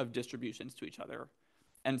ratios of distributions to each other.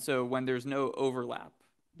 And so when there's no overlap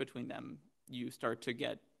between them, you start to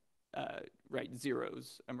get,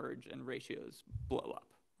 zeros emerge and ratios blow up,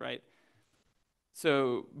 right?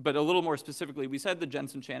 So, but a little more specifically, we said the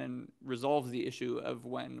Jensen-Shannon resolves the issue of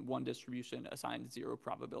when one distribution assigns zero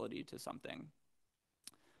probability to something.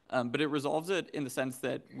 But it resolves it in the sense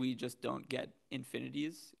that we just don't get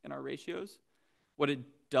infinities in our ratios. What it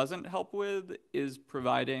doesn't help with is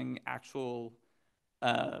providing actual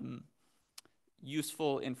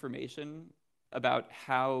useful information about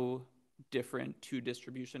how different two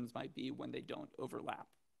distributions might be when they don't overlap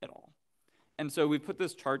at all. And so we put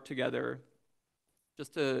this chart together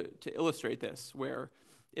just to illustrate this, where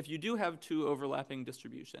if you do have two overlapping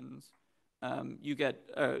distributions, you get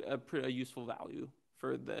a pretty useful value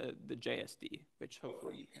for the JSD, which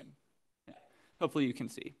hopefully you can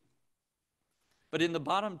see. But in the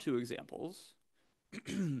bottom two examples,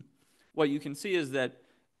 what you can see is that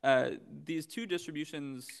these two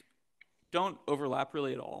distributions don't overlap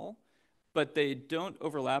really at all, but they don't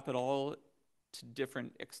overlap at all to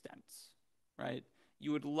different extents, right?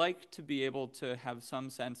 You would like to be able to have some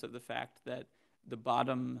sense of the fact that the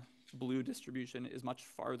bottom blue distribution is much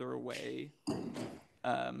farther away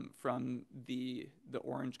from the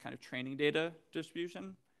orange kind of training data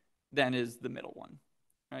distribution than is the middle one,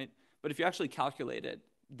 right? But if you actually calculate it,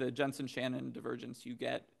 the Jensen-Shannon divergence you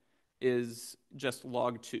get is just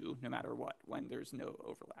log 2, no matter what, when there's no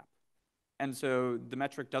overlap. And so the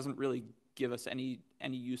metric doesn't really give us any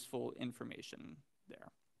useful information there.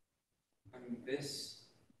 This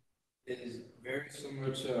is very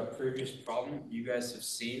similar to a previous problem you guys have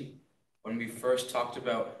seen when we first talked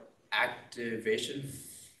about activation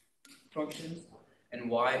functions and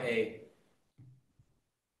why a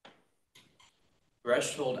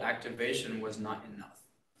threshold activation was not enough,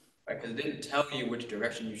 right? Because it didn't tell you which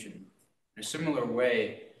direction you should move. In a similar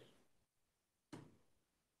way,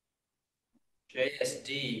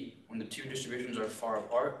 JSD, when the two distributions are far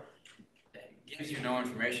apart, gives you no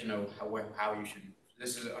information of how you should move.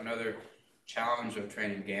 This is another challenge of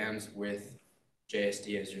training GANs with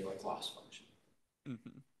JSD as your like loss function.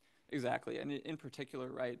 Mm-hmm. Exactly. And in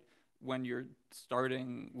particular, right, when you're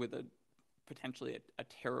starting with a potentially a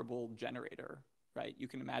terrible generator, right, you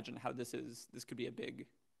can imagine how this could be a big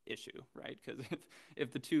issue, right? Because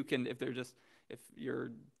if the two can, if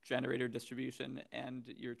your generator distribution and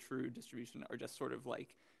your true distribution are just sort of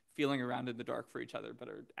like feeling around in the dark for each other, but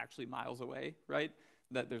are actually miles away, right?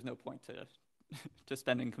 That there's no point to to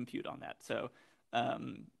spending compute on that. So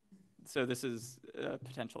this is a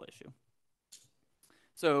potential issue.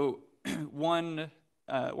 So one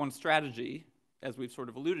strategy, as we've sort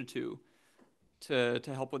of alluded to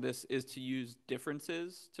help with this, is to use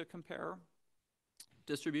differences to compare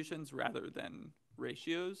distributions rather than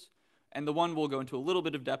ratios. And the one we'll go into a little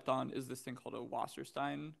bit of depth on is this thing called a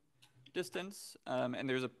Wasserstein distance. And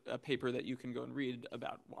there's a paper that you can go and read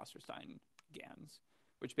about Wasserstein GANs,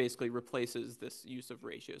 which basically replaces this use of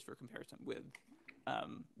ratios for comparison with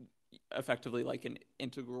effectively like an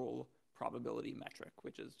integral probability metric,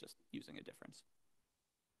 which is just using a difference.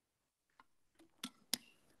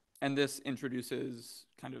 And this introduces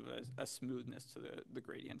kind of a smoothness to the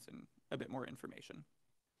gradients and a bit more information.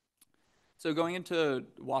 So going into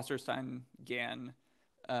Wasserstein GAN,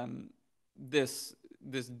 this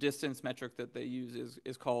distance metric that they use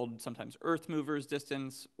is called sometimes earth movers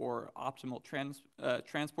distance or optimal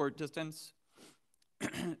transport distance.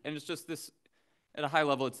 And it's just this, at a high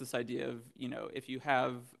level, it's this idea of, if you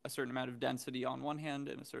have a certain amount of density on one hand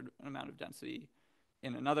and a certain amount of density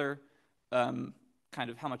in another, kind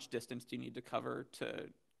of how much distance do you need to cover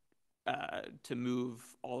to move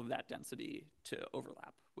all of that density to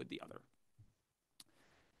overlap with the other.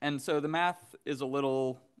 And so the math is a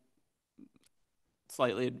little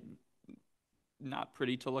slightly not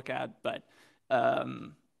pretty to look at, but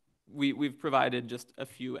we've provided just a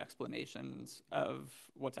few explanations of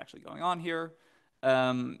what's actually going on here.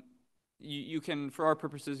 You can, for our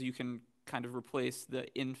purposes, you can kind of replace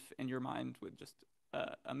the inf in your mind with just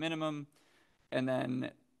a minimum. And then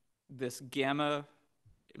this gamma,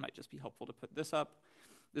 it might just be helpful to put this up.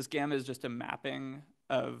 This gamma is just a mapping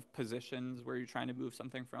of positions where you're trying to move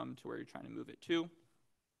something from to where you're trying to move it to.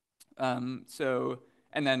 And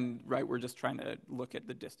then, right, we're just trying to look at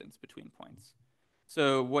the distance between points.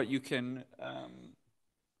 So what you can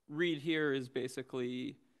read here is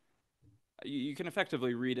basically, you can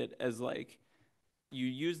effectively read it as like, you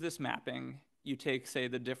use this mapping, you take, say,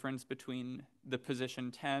 the difference between the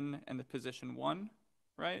position 10 and the position 1,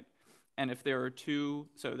 right? And if there are two,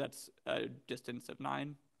 so that's a distance of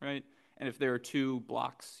 9, right? And if there are 2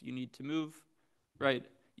 blocks you need to move, right,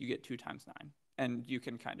 you get 2 times 9. And you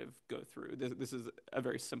can kind of go through. This is a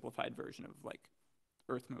very simplified version of like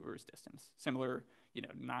earth mover's distance. Similar,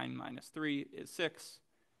 9 minus 3 is 6,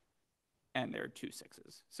 and there are 2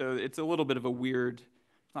 6s. So it's a little bit of a weird,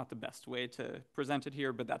 not the best way to present it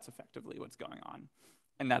here, but that's effectively what's going on.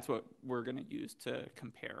 And that's what we're going to use to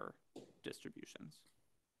compare distributions.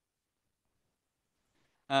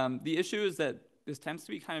 The issue is that this tends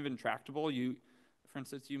to be kind of intractable. For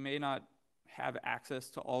instance, you may not have access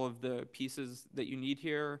to all of the pieces that you need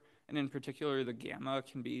here. And in particular, the gamma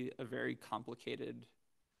can be a very complicated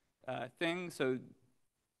thing. So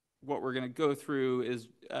what we're going to go through is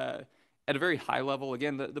at a very high level.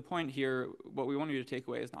 Again, the point here, what we want you to take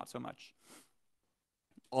away is not so much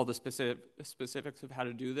all the specifics of how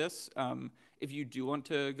to do this. If you do want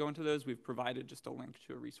to go into those, we've provided just a link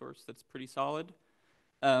to a resource that's pretty solid.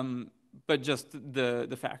 But just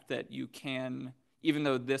the fact that you can, even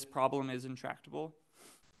though this problem is intractable,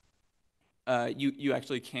 you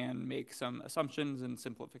actually can make some assumptions and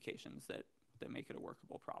simplifications that make it a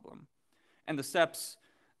workable problem. And the steps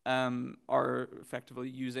are effectively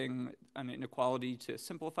using an inequality to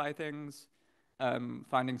simplify things,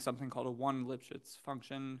 finding something called a one Lipschitz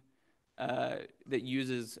function that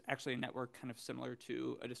uses actually a network kind of similar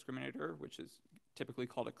to a discriminator, which is typically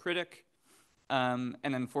called a critic, and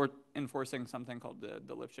then enforcing something called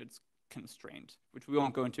the Lipschitz constraint, which we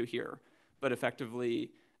won't go into here, but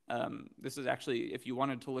effectively, this is actually, if you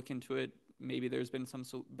wanted to look into it, maybe there's been some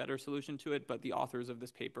better solution to it, but the authors of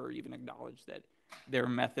this paper even acknowledge that their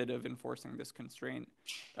method of enforcing this constraint,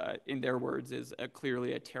 in their words, is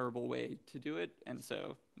clearly a terrible way to do it, and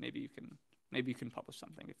so maybe you can publish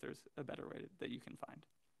something if there's a better way that you can find.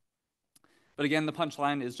 But again, the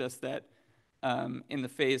punchline is just that in the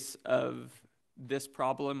face of this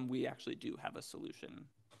problem, we actually do have a solution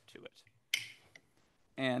to it.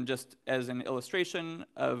 And just as an illustration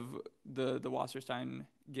of the Wasserstein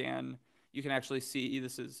GAN, you can actually see,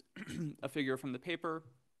 this is a figure from the paper,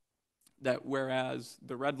 that whereas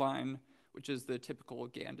the red line, which is the typical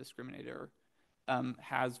GAN discriminator,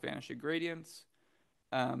 has vanishing gradients,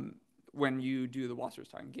 when you do the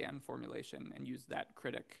Wasserstein GAN formulation and use that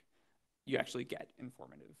critic, you actually get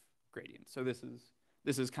informative gradients. So this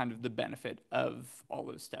is kind of the benefit of all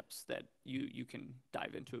those steps that you can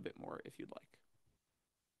dive into a bit more if you'd like.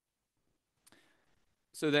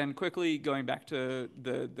 So then quickly going back to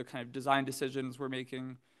the kind of design decisions we're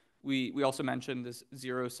making, we also mentioned this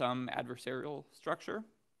zero-sum adversarial structure.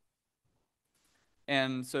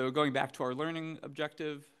 And so going back to our learning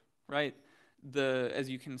objective, right, as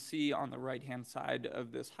you can see on the right-hand side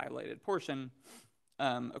of this highlighted portion,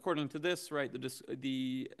 according to this, right, let's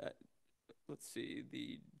see,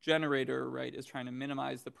 the generator, right, is trying to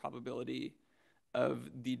minimize the probability of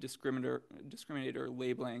the discriminator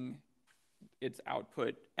labeling its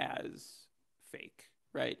output as fake,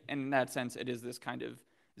 right? And in that sense, it is this kind of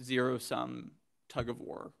zero-sum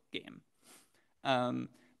tug-of-war game.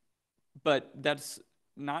 But that's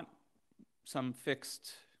not some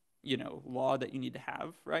fixed, law that you need to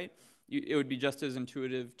have, right? It would be just as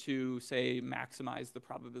intuitive to, say, maximize the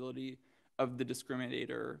probability of the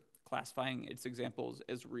discriminator classifying its examples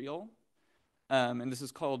as real. And this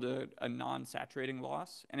is called a non-saturating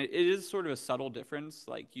loss. And it is sort of a subtle difference.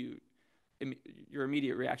 Like your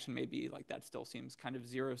immediate reaction may be like, that still seems kind of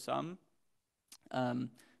zero-sum.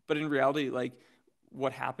 But in reality, like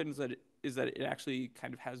what happens is that it actually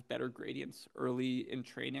kind of has better gradients early in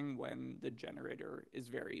training when the generator is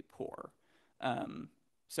very poor.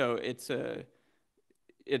 So it's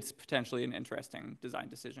potentially an interesting design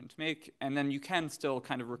decision to make. And then you can still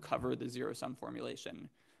kind of recover the zero-sum formulation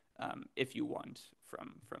if you want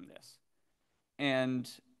from this. And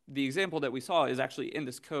the example that we saw is actually in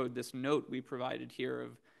this code, this note we provided here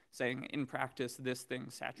of saying, in practice, this thing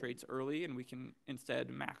saturates early, and we can instead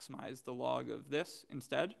maximize the log of this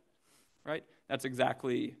instead, right? That's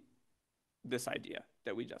exactly this idea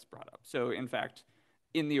that we just brought up. So in fact,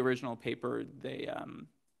 in the original paper, they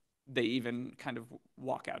even kind of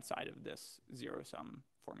walk outside of this zero-sum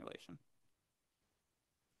formulation.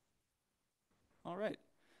 All right.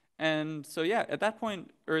 And so yeah, at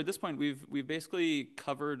this point, we've basically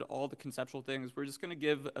covered all the conceptual things. We're just going to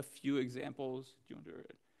give a few examples. Do you want to?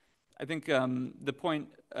 I think the point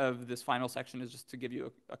of this final section is just to give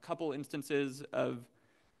you a couple instances of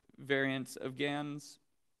variants of GANs.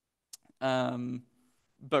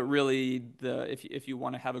 But really, if you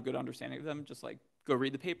want to have a good understanding of them, just like go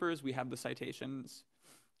read the papers. We have the citations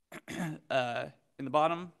in the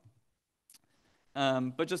bottom.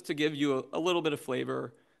 But just to give you a little bit of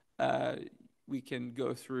flavor, we can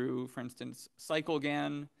go through, for instance,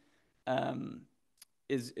 CycleGAN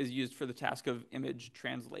is used for the task of image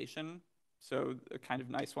translation. So a kind of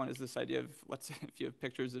nice one is this idea of, let's say if you have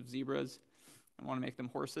pictures of zebras and want to make them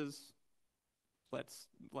horses, let's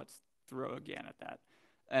throw a GAN at that.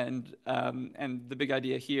 And the big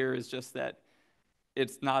idea here is just that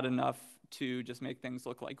it's not enough to just make things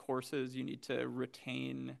look like horses. You need to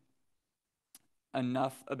retain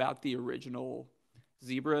enough about the original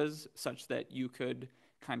zebras such that you could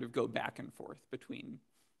kind of go back and forth between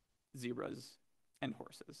zebras and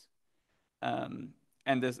horses. And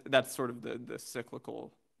that's sort of the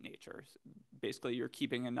cyclical nature. Basically, you're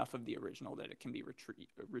keeping enough of the original that it can be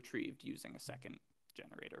retrieved using a second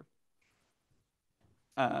generator.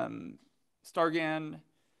 StarGAN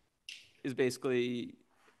is basically,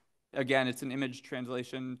 again, it's an image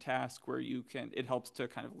translation task where it helps to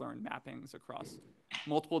kind of learn mappings across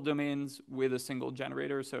multiple domains with a single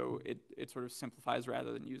generator. So it sort of simplifies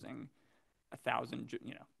rather than using a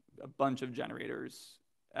bunch of generators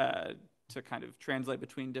to kind of translate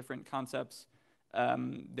between different concepts.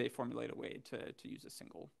 They formulate a way to use a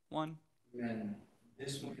single one. And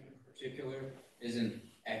this one in particular is an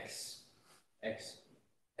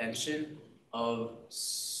extension of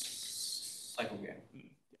CycleGAN.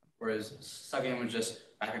 Whereas CycleGAN was just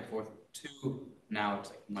back and forth to now it's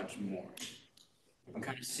like much more. You can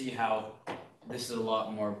kind of see how this is a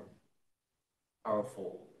lot more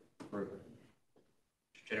powerful for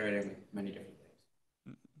generating many different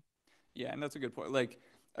things. Yeah, and that's a good point. Like,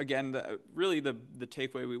 again, really the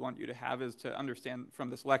takeaway we want you to have is to understand from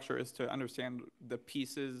this lecture is to understand the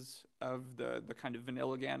pieces of the kind of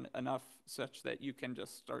vanilla GAN enough such that you can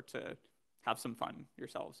just start to have some fun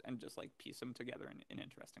yourselves and just like piece them together in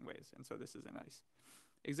interesting ways. And so this is a nice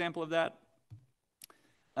example of that.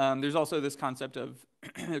 There's also this concept of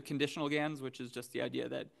conditional GANs, which is just the idea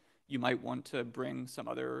that you might want to bring some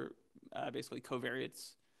other basically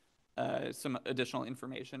covariates, some additional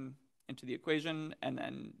information into the equation, and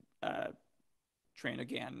then train a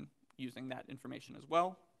GAN using that information as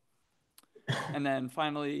well. And then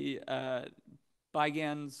finally,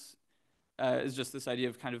 BiGANs is just this idea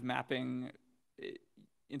of kind of mapping,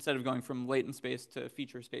 instead of going from latent space to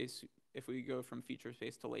feature space, if we go from feature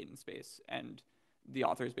space to latent space. And the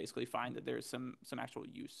authors basically find that there's some actual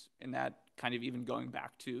use in that, kind of even going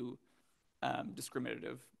back to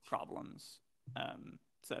discriminative problems.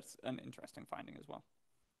 So that's an interesting finding as well.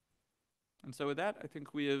 And so with that, I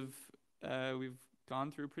think we've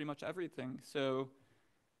gone through pretty much everything. So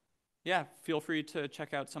yeah, feel free to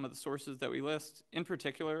check out some of the sources that we list. In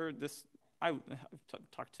particular, I've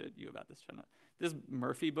talked to you about this, Jenna. This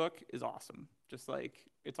Murphy book is awesome. Just like,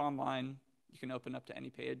 it's online. You can open up to any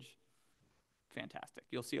page. Fantastic.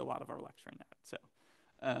 You'll see a lot of our lecture in that. So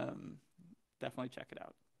definitely check it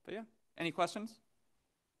out. But yeah, any questions?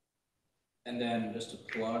 And then just to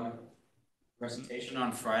plug, presentation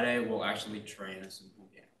on Friday will actually train a simple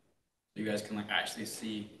game. So you guys can like actually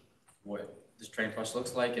see what this training process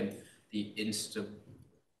looks like and the instability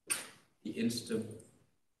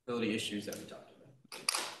issues that we talked about.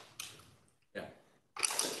 Yeah.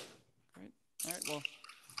 Great. All right. Well,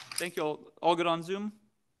 thank you all. All good on Zoom?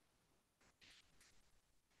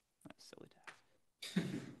 That's silly task.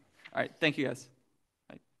 All right. Thank you, guys.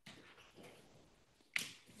 Bye.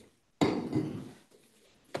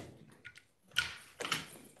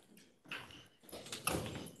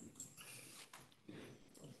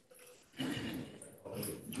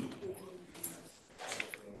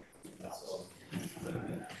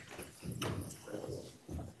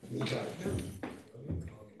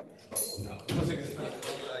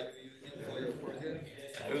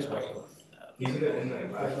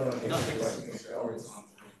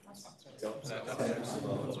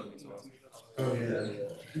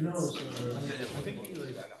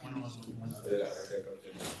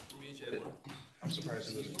 I'm surprised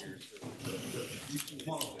it wasn't here.